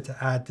and I said to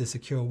add the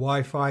secure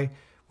Wi-Fi?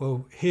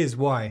 Well, here's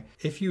why.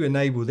 If you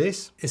enable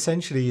this,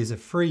 essentially is a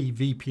free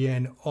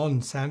VPN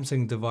on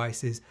Samsung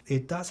devices.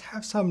 It does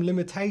have some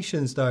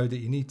limitations though that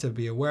you need to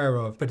be aware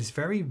of, but it's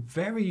very,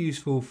 very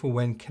useful for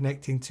when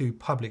connecting to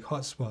public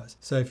hotspots.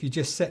 So if you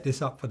just set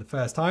this up for the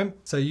first time,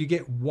 so you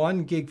get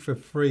 1 gig for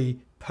free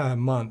per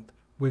month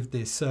with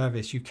this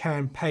service. You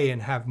can pay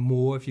and have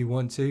more if you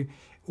want to,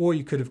 or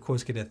you could of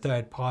course get a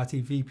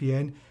third-party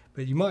VPN,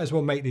 but you might as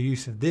well make the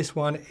use of this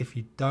one if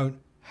you don't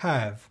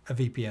have a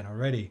VPN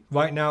already.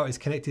 Right now it's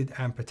connected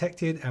and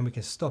protected, and we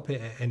can stop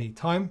it at any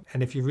time.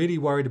 And if you're really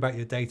worried about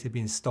your data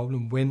being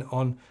stolen when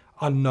on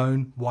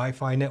unknown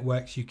Wi-Fi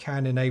networks, you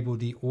can enable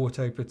the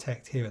auto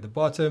protect here at the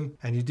bottom,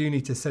 and you do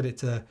need to set it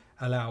to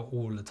allow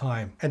all the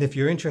time. And if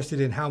you're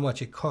interested in how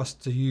much it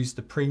costs to use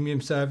the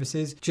premium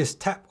services, just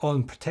tap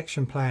on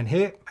protection plan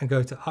here and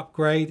go to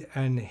upgrade,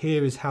 and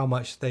here is how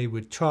much they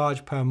would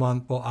charge per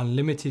month for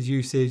unlimited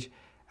usage.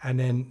 And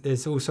then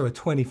there's also a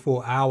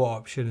 24-hour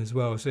option as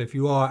well. So if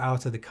you are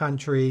out of the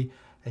country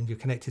and you're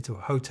connected to a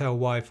hotel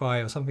Wi-Fi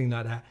or something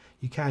like that,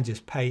 you can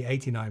just pay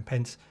 89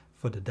 pence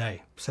for the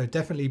day. So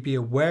definitely be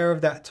aware of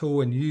that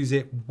tool and use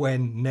it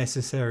when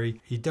necessary.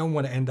 You don't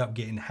want to end up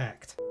getting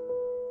hacked.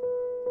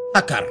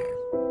 هاكر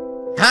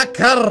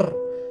هاكر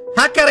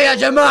هاكر يا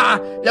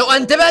جماعة لو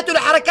انتبهتوا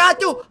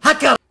لحركاته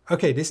هاكر.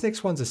 Okay, this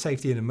next one's a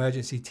safety and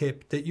emergency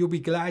tip that you'll be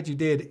glad you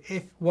did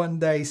if one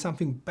day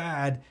something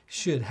bad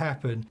should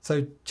happen.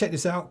 So check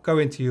this out, go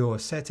into your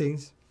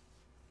settings,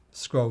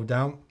 scroll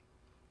down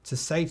to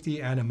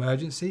safety and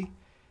emergency.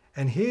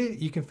 And here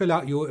you can fill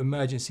out your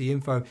emergency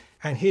info.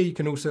 And here you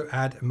can also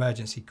add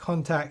emergency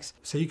contacts.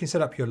 So you can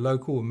set up your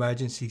local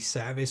emergency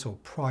service or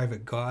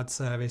private guard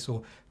service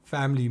or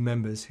family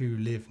members who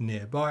live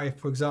nearby,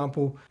 for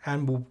example,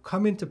 and will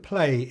come into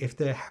play if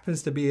there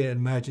happens to be an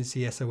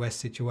emergency SOS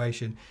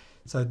situation.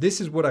 So this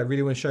is what I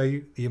really want to show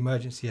you, the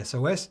emergency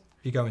SOS.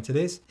 If you go into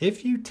this,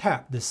 if you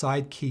tap the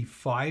side key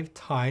 5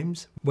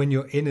 times when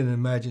you're in an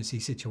emergency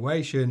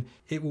situation,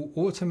 it will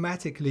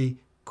automatically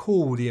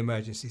call the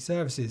emergency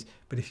services.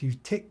 But if you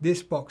tick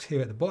this box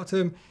here at the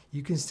bottom,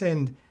 you can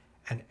send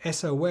an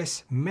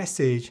SOS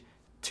message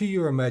to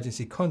your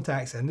emergency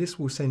contacts, and this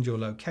will send your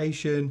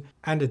location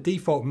and a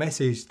default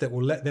message that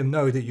will let them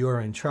know that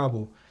you're in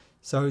trouble.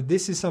 So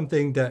this is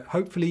something that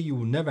hopefully you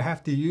will never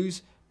have to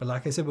use, but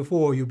like I said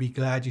before, you'll be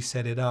glad you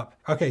set it up.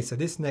 Okay, so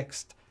this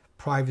next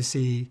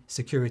privacy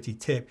security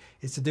tip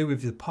is to do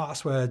with the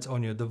passwords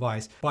on your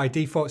device. By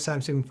default,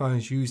 Samsung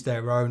phones use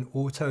their own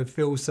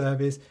autofill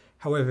service.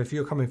 However, if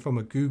you're coming from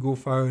a Google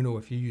phone, or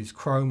if you use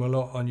Chrome a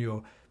lot on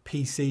your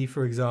PC,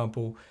 for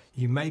example,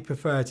 you may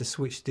prefer to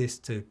switch this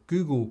to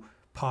Google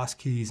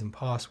passkeys and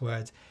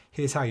passwords.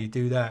 Here's how you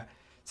do that.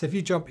 So if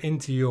you jump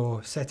into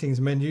your settings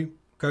menu,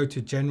 go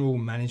to general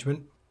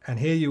management, and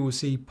here you will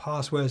see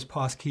passwords,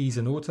 passkeys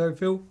and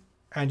autofill,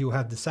 and you'll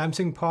have the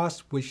Samsung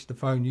Pass, which the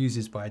phone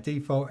uses by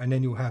default, and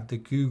then you'll have the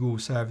Google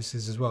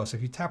services as well. So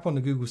if you tap on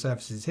the Google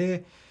services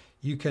here,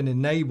 you can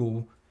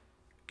enable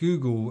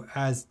Google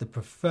as the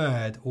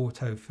preferred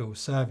autofill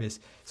service.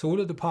 So all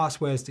of the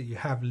passwords that you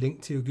have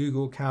linked to your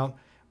Google account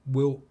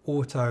will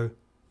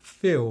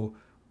autofill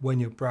when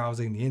you're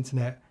browsing the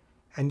internet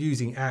and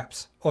using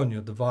apps on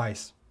your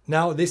device.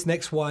 Now, this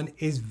next one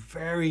is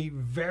very,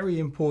 very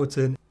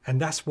important,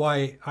 and that's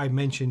why I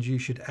mentioned you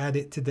should add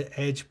it to the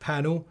Edge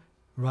panel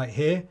right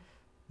here,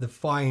 the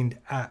Find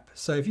app.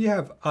 So if you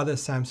have other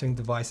Samsung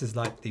devices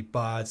like the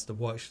Buds, the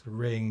Watch, the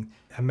Ring,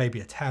 and maybe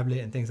a tablet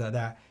and things like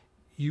that,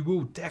 you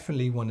will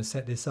definitely want to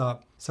set this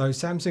up. So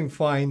Samsung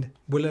Find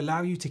will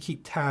allow you to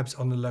keep tabs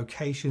on the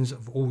locations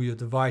of all your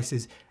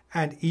devices,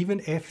 and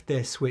even if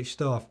they're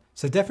switched off.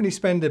 So definitely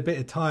spend a bit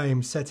of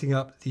time setting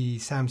up the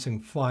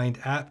Samsung Find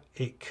app.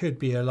 It could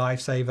be a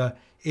lifesaver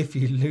if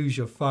you lose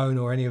your phone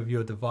or any of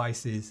your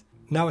devices.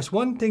 Now, it's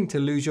one thing to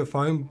lose your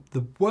phone.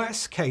 The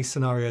worst case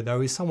scenario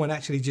though is someone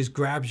actually just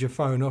grabs your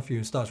phone off you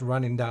and starts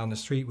running down the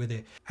street with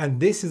it. And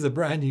this is a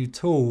brand new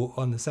tool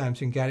on the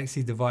Samsung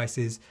Galaxy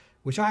devices,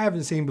 which I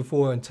haven't seen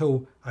before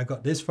until I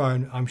got this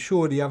phone. I'm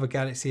sure the other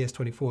Galaxy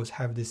S24s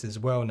have this as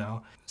well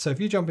now. So if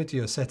you jump into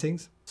your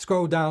settings,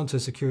 scroll down to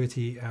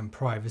security and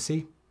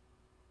privacy,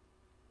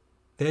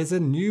 there's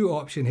a new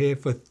option here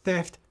for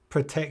theft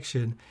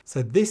protection.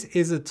 So this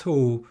is a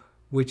tool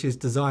which is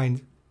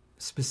designed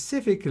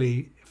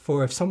specifically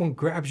for if someone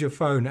grabs your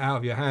phone out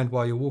of your hand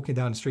while you're walking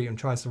down the street and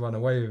tries to run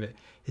away with it.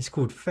 It's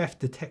called Theft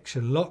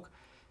Detection Lock.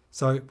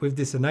 So with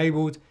this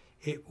enabled,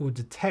 it will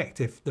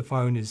detect if the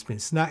phone has been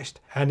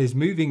snatched and is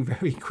moving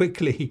very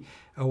quickly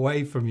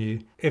away from you.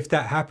 If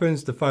that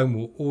happens, the phone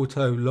will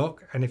auto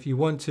lock, and if you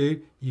want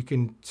to, you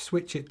can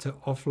switch it to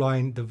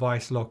offline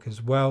device lock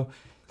as well.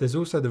 There's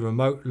also the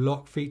remote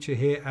lock feature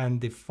here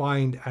and the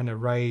find and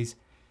erase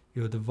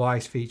your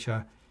device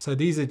feature. So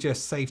these are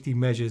just safety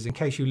measures in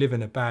case you live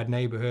in a bad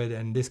neighborhood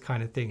and this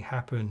kind of thing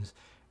happens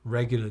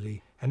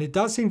regularly. And it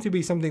does seem to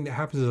be something that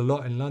happens a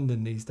lot in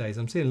London these days.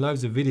 I'm seeing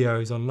loads of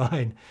videos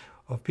online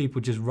of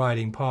people just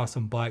riding past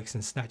on bikes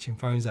and snatching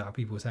phones out of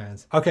people's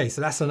hands. Okay,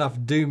 so that's enough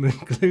doom and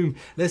gloom.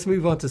 Let's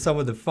move on to some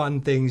of the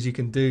fun things you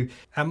can do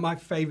and my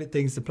favorite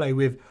things to play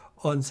with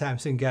on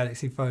Samsung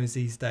Galaxy phones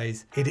these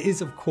days. It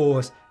is, of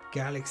course,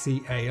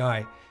 Galaxy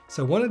AI.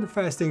 So one of the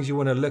first things you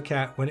want to look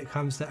at when it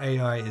comes to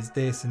AI is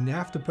this, and you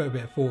have to put a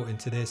bit of thought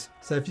into this.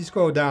 So if you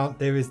scroll down,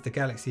 there is the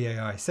Galaxy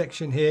AI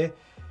section here.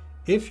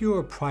 If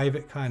you're a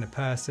private kind of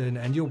person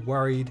and you're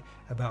worried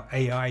about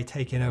AI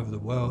taking over the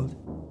world,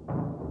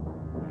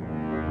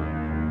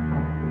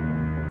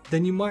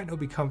 then you might not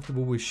be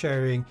comfortable with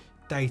sharing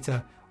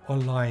data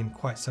online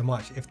quite so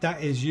much. If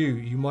that is you,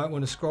 you might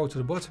want to scroll to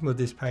the bottom of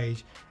this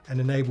page and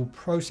enable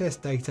process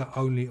data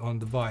only on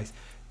device.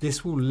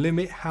 This will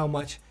limit how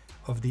much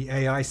of the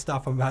AI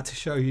stuff I'm about to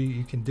show you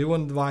you can do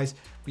on the device,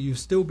 but you'll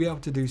still be able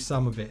to do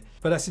some of it.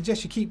 But I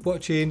suggest you keep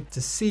watching to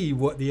see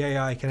what the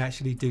AI can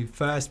actually do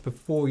first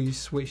before you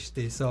switch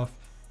this off,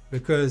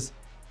 because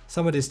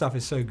some of this stuff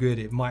is so good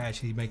it might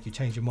actually make you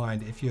change your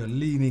mind if you're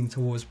leaning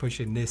towards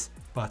pushing this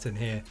button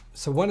here.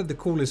 So one of the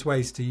coolest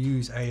ways to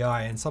use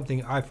AI, and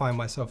something I find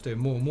myself doing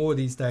more and more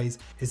these days,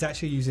 is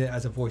actually using it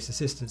as a voice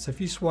assistant. So if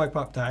you swipe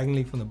up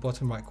diagonally from the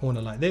bottom right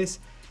corner like this,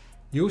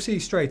 you'll see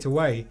straight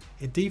away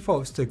it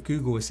defaults to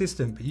Google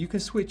Assistant, but you can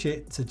switch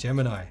it to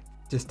Gemini.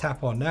 Just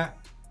tap on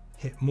that,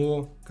 hit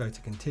more, go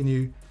to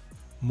continue,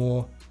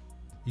 more,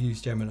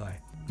 use Gemini.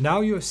 Now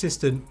your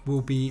assistant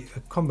will be a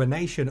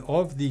combination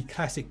of the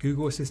classic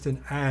Google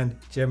Assistant and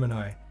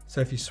Gemini.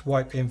 So if you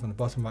swipe in from the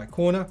bottom right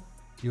corner,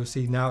 you'll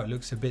see now it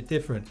looks a bit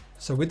different.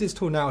 So with this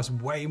tool now, it's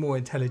way more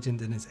intelligent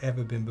than it's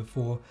ever been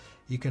before.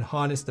 You can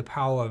harness the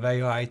power of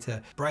AI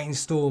to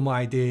brainstorm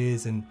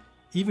ideas and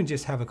even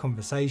just have a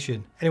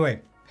conversation.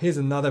 Anyway, here's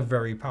another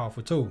very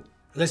powerful tool.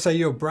 Let's say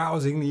you're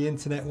browsing the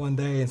internet one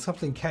day and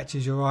something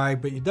catches your eye,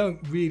 but you don't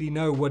really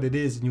know what it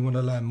is and you want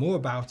to learn more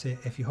about it.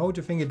 If you hold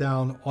your finger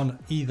down on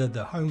either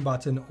the home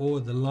button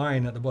or the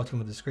line at the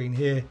bottom of the screen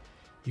here,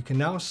 you can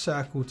now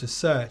circle to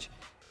search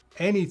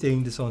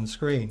anything that's on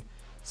screen.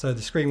 So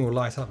the screen will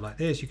light up like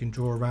this. You can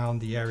draw around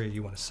the area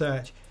you want to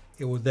search.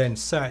 It will then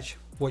search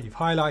what you've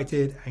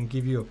highlighted and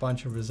give you a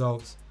bunch of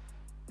results.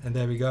 And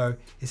there we go.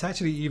 It's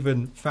actually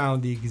even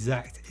found the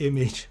exact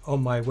image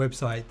on my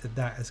website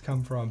that has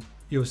come from.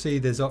 You'll see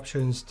there's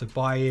options to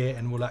buy it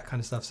and all that kind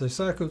of stuff. So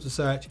circle to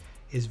search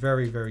is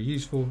very, very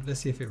useful. Let's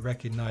see if it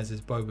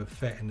recognizes Boba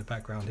Fett in the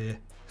background here.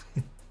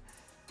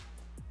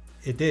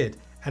 It did.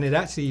 And it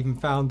actually even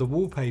found the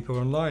wallpaper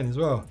online as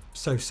well.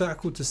 So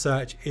circle to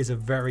search is a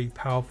very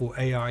powerful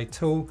AI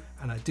tool,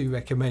 and I do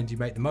recommend you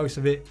make the most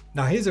of it.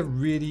 Now here's a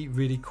really,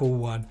 really cool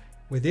one.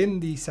 Within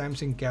the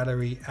Samsung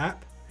Gallery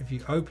app, if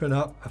you open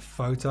up a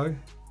photo,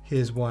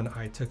 here's one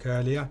I took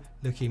earlier,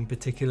 looking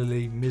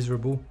particularly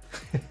miserable.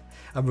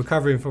 I'm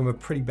recovering from a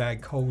pretty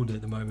bad cold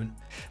at the moment.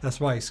 That's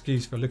my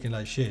excuse for looking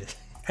like shit.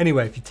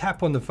 Anyway, if you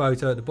tap on the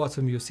photo at the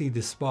bottom, you'll see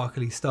the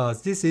sparkly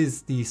stars. This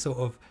is the sort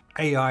of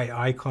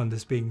AI icon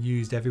that's being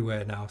used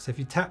everywhere now. So if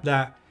you tap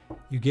that,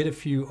 you get a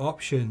few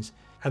options.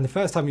 And the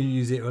first time you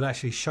use it, it will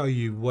actually show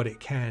you what it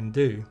can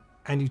do.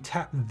 And you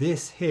tap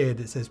this here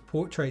that says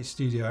Portrait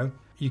Studio.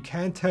 You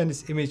can turn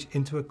this image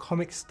into a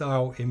comic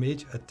style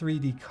image, a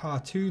 3D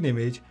cartoon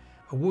image,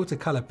 a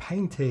watercolor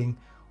painting,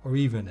 or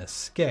even a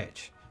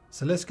sketch.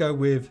 So let's go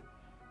with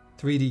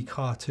 3D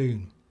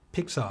cartoon,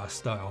 Pixar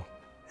style.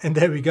 And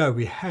there we go,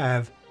 we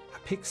have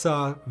a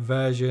Pixar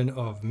version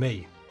of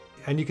me.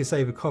 And you can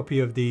save a copy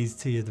of these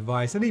to your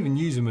device and even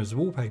use them as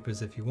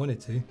wallpapers if you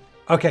wanted to.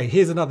 Okay,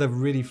 here's another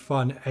really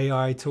fun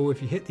AI tool.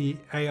 If you hit the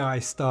AI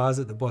stars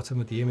at the bottom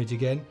of the image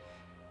again,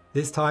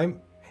 this time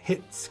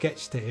hit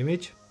sketch to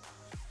image.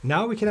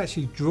 Now we can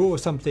actually draw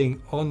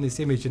something on this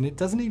image, and it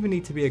doesn't even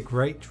need to be a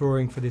great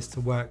drawing for this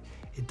to work.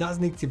 It does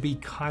need to be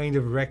kind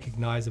of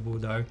recognizable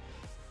though.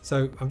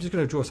 So I'm just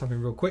going to draw something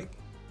real quick.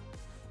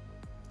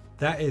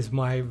 That is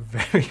my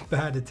very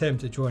bad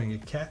attempt at drawing a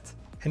cat.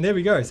 And there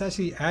we go, it's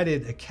actually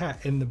added a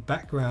cat in the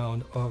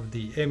background of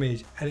the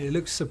image, and it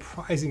looks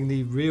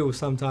surprisingly real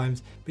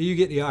sometimes, but you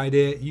get the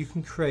idea. You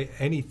can create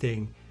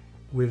anything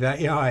with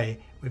AI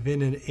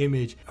within an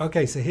image.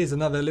 Okay, so here's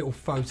another little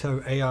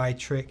photo AI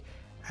trick,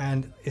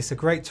 and it's a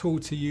great tool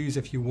to use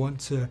if you want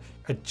to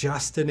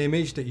adjust an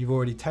image that you've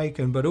already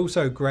taken, but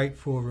also great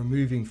for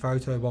removing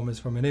photo bombers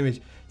from an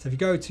image. So if you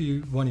go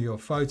to one of your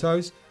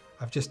photos,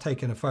 I've just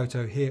taken a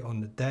photo here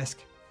on the desk,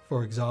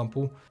 for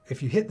example.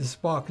 If you hit the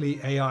sparkly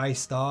AI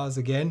stars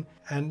again,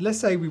 and let's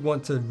say we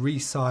want to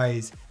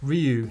resize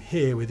Ryu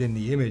here within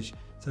the image,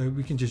 so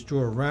we can just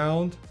draw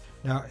around.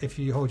 Now, if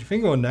you hold your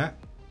finger on that,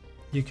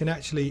 you can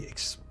actually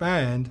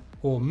expand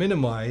or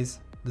minimize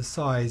the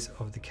size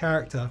of the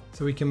character,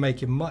 so we can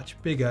make him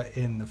much bigger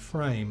in the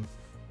frame.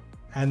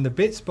 And the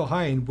bits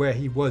behind where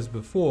he was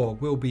before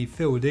will be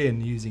filled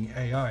in using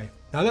AI.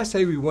 Now, let's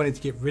say we wanted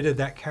to get rid of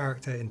that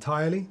character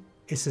entirely.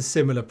 It's a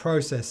similar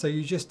process. So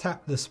you just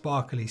tap the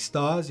sparkly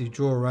stars, you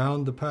draw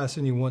around the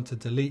person you want to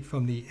delete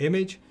from the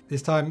image.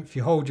 This time, if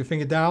you hold your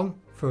finger down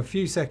for a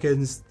few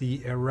seconds,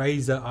 the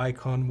eraser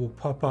icon will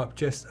pop up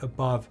just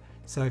above.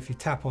 So if you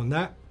tap on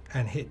that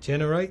and hit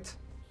generate,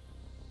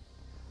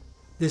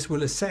 this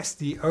will assess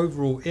the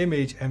overall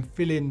image and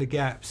fill in the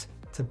gaps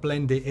to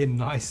blend it in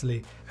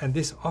nicely. And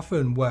this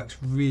often works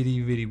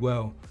really, really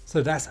well.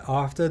 So that's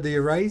after the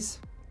erase,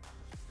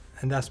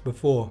 and that's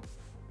before.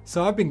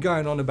 So I've been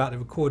going on about the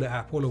Recorder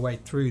app all the way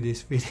through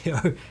this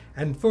video,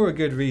 and for a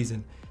good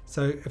reason.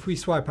 So if we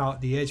swipe out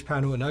the Edge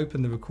panel and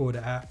open the Recorder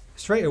app,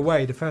 straight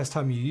away, the first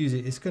time you use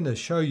it, it's going to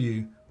show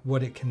you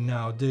what it can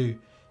now do.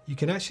 You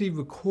can actually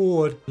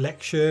record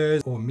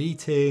lectures or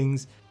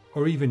meetings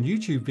or even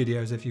YouTube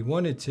videos if you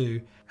wanted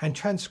to, and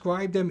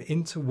transcribe them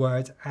into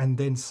words and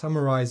then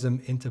summarize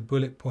them into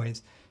bullet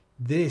points.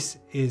 This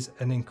is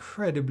an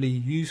incredibly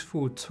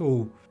useful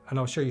tool, and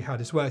I'll show you how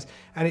this works.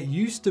 And it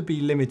used to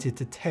be limited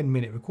to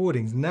 10-minute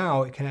recordings.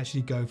 Now it can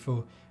actually go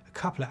for a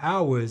couple of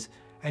hours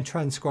and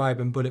transcribe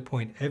and bullet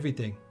point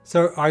everything.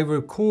 So I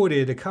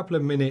recorded a couple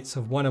of minutes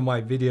of one of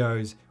my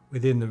videos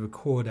within the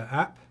Recorder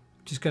app.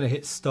 Just going to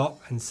hit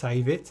stop and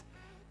save it.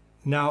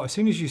 Now, as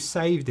soon as you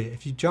saved it,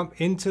 if you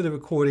jump into the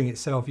recording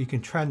itself, you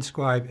can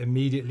transcribe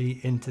immediately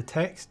into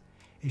text.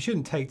 It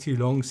shouldn't take too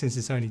long since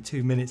it's only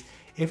 2 minutes.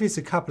 If it's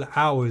a couple of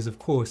hours, of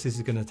course, this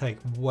is going to take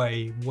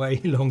way,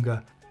 way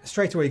longer.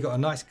 Straight away, you got a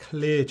nice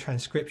clear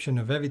transcription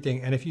of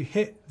everything. And if you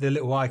hit the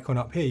little icon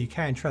up here, you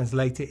can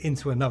translate it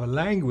into another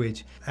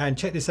language. And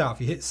check this out.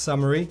 If you hit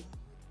summary,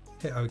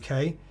 hit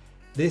OK,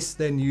 this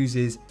then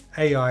uses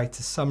AI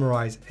to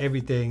summarize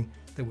everything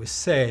that was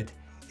said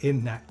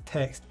in that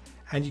text.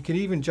 And you can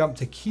even jump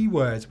to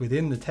keywords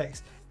within the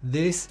text.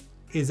 This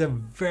is a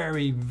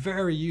very,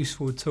 very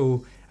useful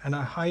tool, and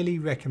I highly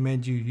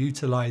recommend you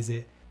utilize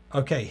it.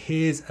 Okay,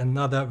 here's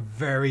another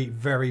very,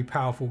 very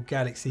powerful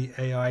Galaxy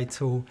AI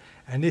tool,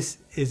 and this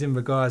is in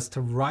regards to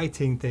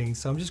writing things.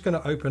 So I'm just going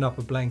to open up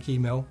a blank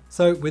email.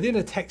 So within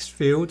a text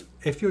field,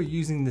 if you're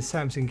using the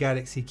Samsung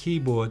Galaxy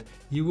keyboard,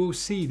 you will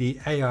see the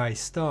AI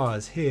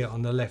stars here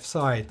on the left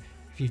side.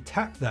 If you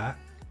tap that,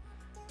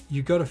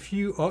 you've got a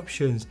few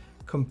options.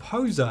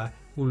 Composer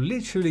will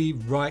literally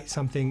write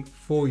something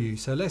for you.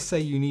 So let's say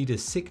you need a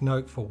sick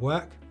note for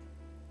work.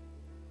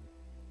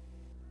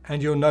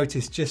 And you'll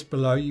notice just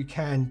below you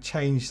can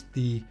change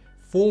the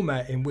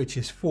format in which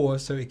it's for.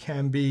 So it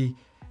can be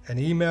an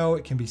email,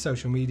 it can be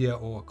social media,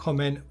 or a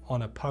comment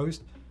on a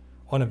post,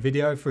 on a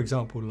video, for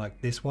example,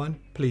 like this one.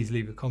 Please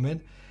leave a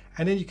comment.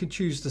 And then you can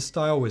choose the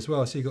style as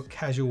well. So you've got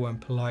casual and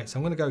polite. So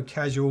I'm going to go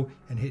casual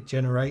and hit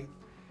generate.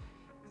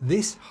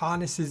 This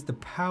harnesses the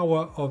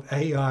power of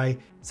AI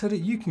so that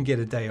you can get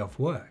a day off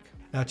work.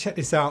 Now check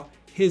this out.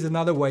 Here's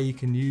another way you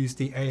can use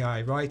the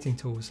AI writing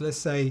tools. Let's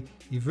say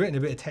you've written a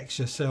bit of text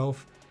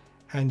yourself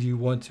and you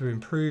want to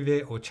improve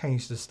it or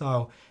change the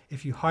style.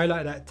 If you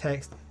highlight that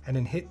text and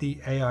then hit the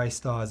AI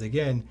stars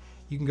again,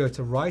 you can go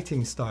to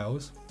writing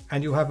styles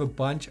and you'll have a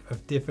bunch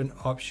of different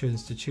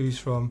options to choose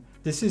from.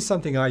 This is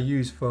something I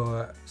use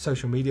for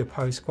social media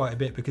posts quite a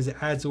bit because it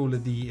adds all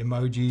of the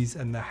emojis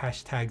and the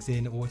hashtags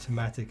in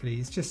automatically.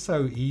 It's just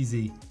so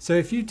easy. So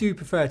if you do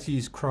prefer to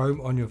use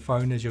Chrome on your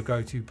phone as your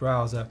go-to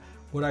browser,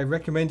 what I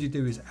recommend you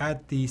do is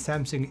add the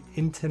Samsung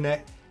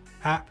Internet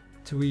app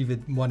to either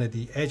one of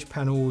the edge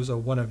panels or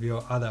one of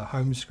your other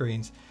home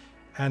screens.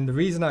 And the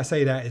reason I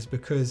say that is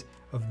because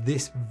of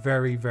this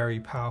very, very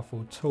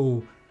powerful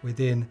tool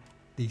within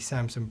the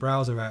Samsung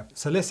browser app.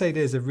 So let's say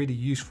there's a really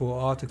useful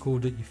article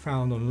that you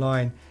found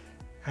online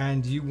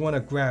and you want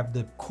to grab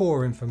the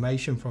core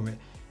information from it.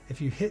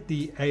 If you hit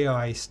the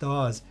AI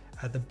stars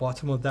at the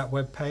bottom of that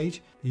web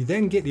page, you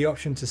then get the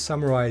option to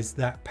summarize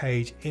that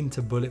page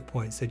into bullet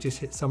points. So just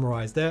hit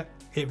summarize there.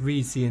 It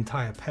reads the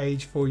entire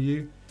page for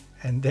you,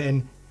 and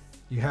then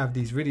you have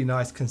these really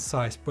nice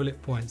concise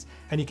bullet points,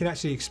 and you can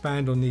actually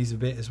expand on these a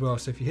bit as well.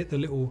 So if you hit the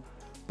little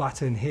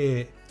button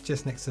here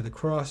just next to the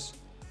cross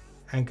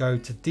and go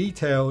to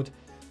detailed,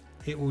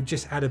 it will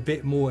just add a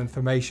bit more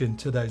information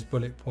to those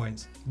bullet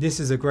points.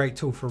 This is a great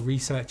tool for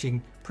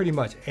researching pretty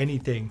much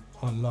anything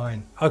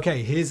online.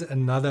 Okay, here's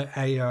another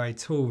AI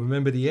tool.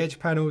 Remember the edge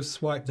panels,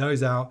 swipe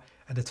those out.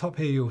 At the top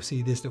here, you'll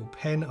see this little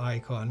pen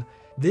icon.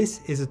 This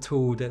is a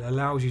tool that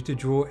allows you to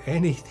draw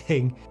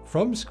anything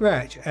from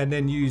scratch and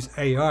then use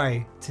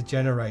AI to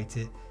generate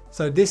it.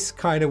 So this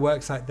kind of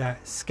works like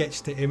that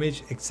sketch to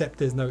image, except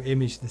there's no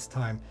image this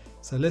time.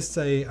 So let's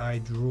say I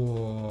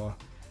draw,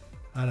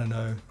 I don't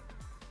know,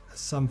 a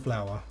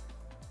sunflower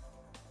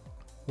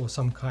or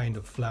some kind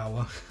of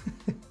flower.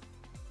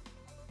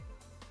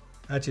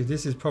 Actually,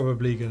 this is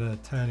probably gonna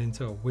turn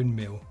into a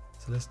windmill.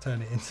 So let's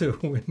turn it into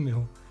a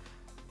windmill.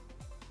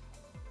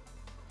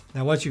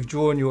 Now, once you've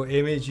drawn your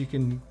image, you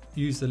can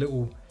use the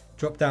little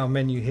drop down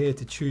menu here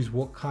to choose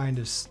what kind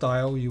of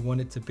style you want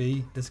it to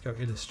be. Let's go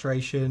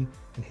illustration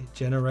and hit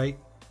generate.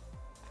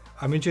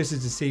 I'm interested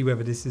to see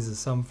whether this is a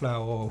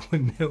sunflower or a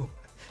windmill.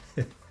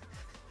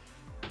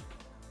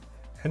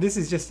 And this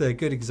is just a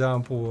good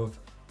example of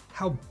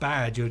how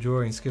bad your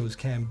drawing skills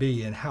can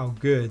be and how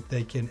good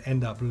they can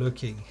end up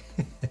looking.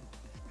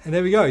 And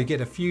there we go, you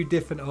get a few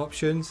different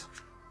options.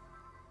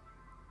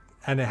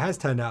 And it has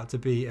turned out to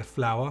be a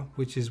flower,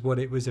 which is what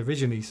it was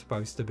originally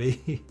supposed to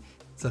be.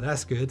 So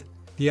that's good.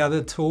 The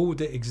other tool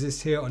that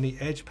exists here on the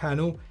edge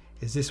panel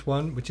is this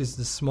one, which is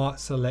the Smart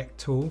Select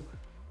tool.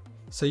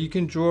 So you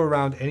can draw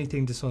around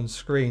anything that's on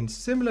screen,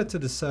 similar to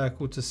the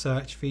circle to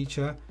search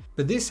feature.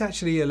 But this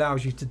actually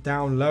allows you to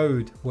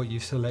download what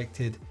you've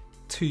selected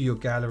to your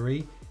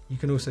gallery. You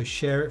can also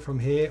share it from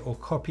here or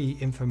copy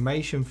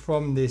information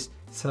from this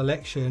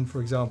selection,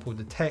 for example,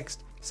 the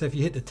text. So if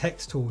you hit the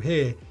text tool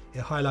here, it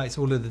highlights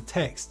all of the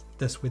text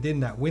that's within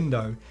that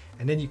window,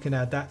 and then you can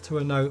add that to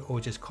a note or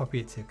just copy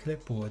it to a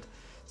clipboard.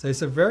 So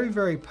it's a very,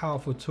 very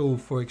powerful tool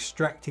for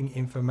extracting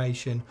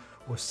information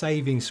or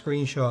saving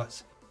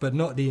screenshots, but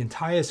not the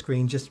entire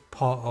screen, just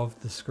part of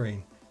the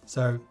screen.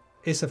 So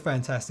it's a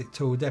fantastic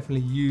tool.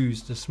 Definitely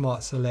use the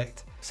Smart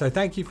Select. So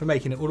thank you for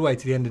making it all the way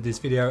to the end of this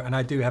video, and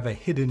I do have a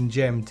hidden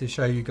gem to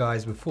show you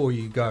guys before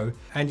you go.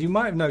 And you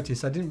might have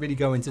noticed I didn't really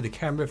go into the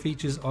camera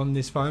features on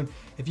this phone.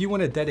 If you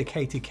want a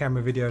dedicated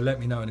camera video, let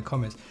me know in the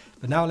comments.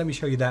 But now let me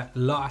show you that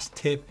last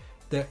tip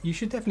that you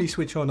should definitely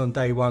switch on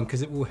day one,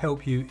 because it will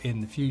help you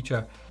in the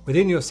future.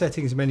 Within your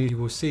settings menu, you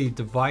will see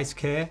device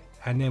care,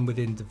 and then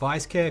within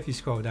device care, if you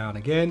scroll down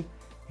again,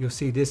 you'll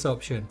see this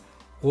option,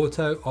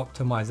 auto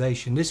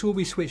optimization. This will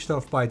be switched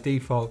off by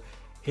default.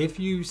 If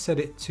you set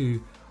it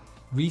to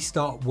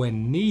restart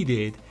when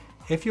needed,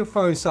 if your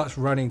phone starts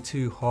running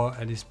too hot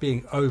and it's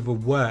being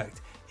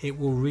overworked, it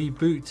will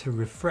reboot to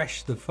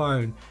refresh the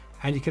phone,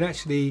 and you can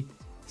actually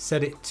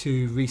set it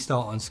to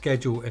restart on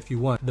schedule if you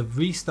want. The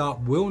restart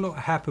will not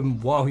happen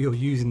while you're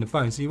using the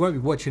phone, so you won't be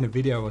watching a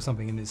video or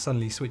something and it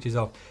suddenly switches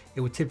off.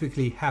 It will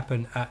typically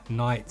happen at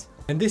night.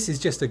 And this is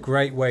just a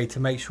great way to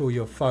make sure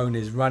your phone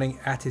is running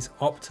at its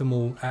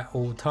optimal at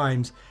all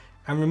times.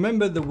 And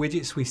remember the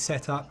widgets we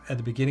set up at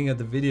the beginning of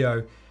the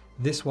video,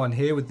 this one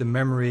here with the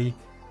memory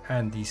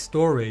and the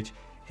storage.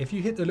 If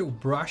you hit the little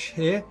brush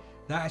here,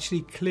 that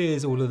actually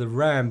clears all of the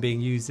RAM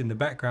being used in the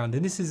background.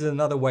 And this is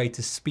another way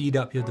to speed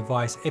up your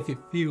device if it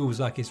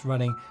feels like it's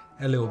running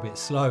a little bit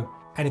slow.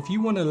 And if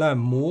you want to learn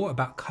more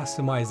about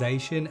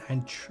customization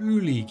and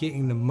truly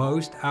getting the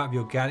most out of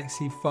your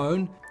Galaxy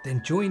phone,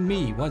 then join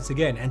me once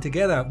again, and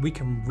together we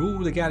can rule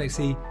the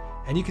Galaxy,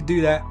 and you can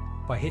do that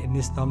by hitting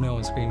this thumbnail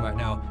on screen right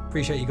now.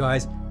 Appreciate you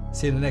guys.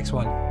 See you in the next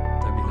one.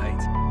 Don't be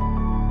late.